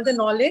and all the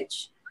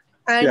knowledge,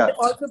 and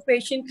also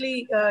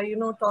patiently,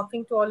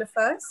 talking to all of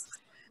us.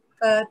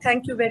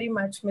 Thank you very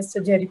much,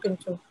 Mr. Jerry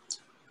Pinto.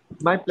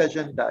 My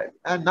pleasure entirely.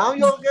 And now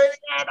you're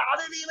getting an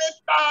honorary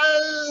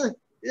medal.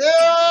 Yay!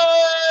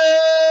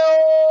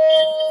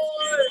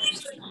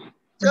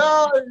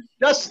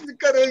 जश्न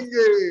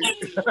करेंगे.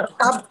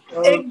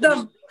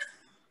 एकदम.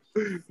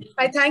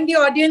 I thank the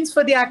audience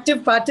for the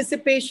active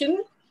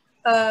participation.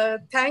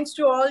 Thanks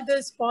to all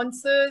the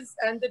sponsors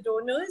and the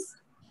donors.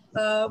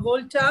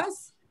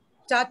 Voltas,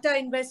 Tata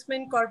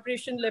Investment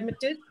Corporation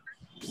Limited,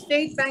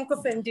 State Bank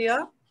of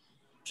India,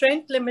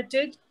 Trent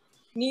Limited,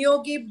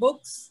 Niyogi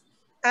Books,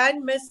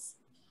 and Miss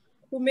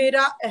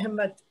Humaira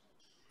Ahmed.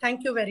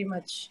 Thank you very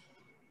much.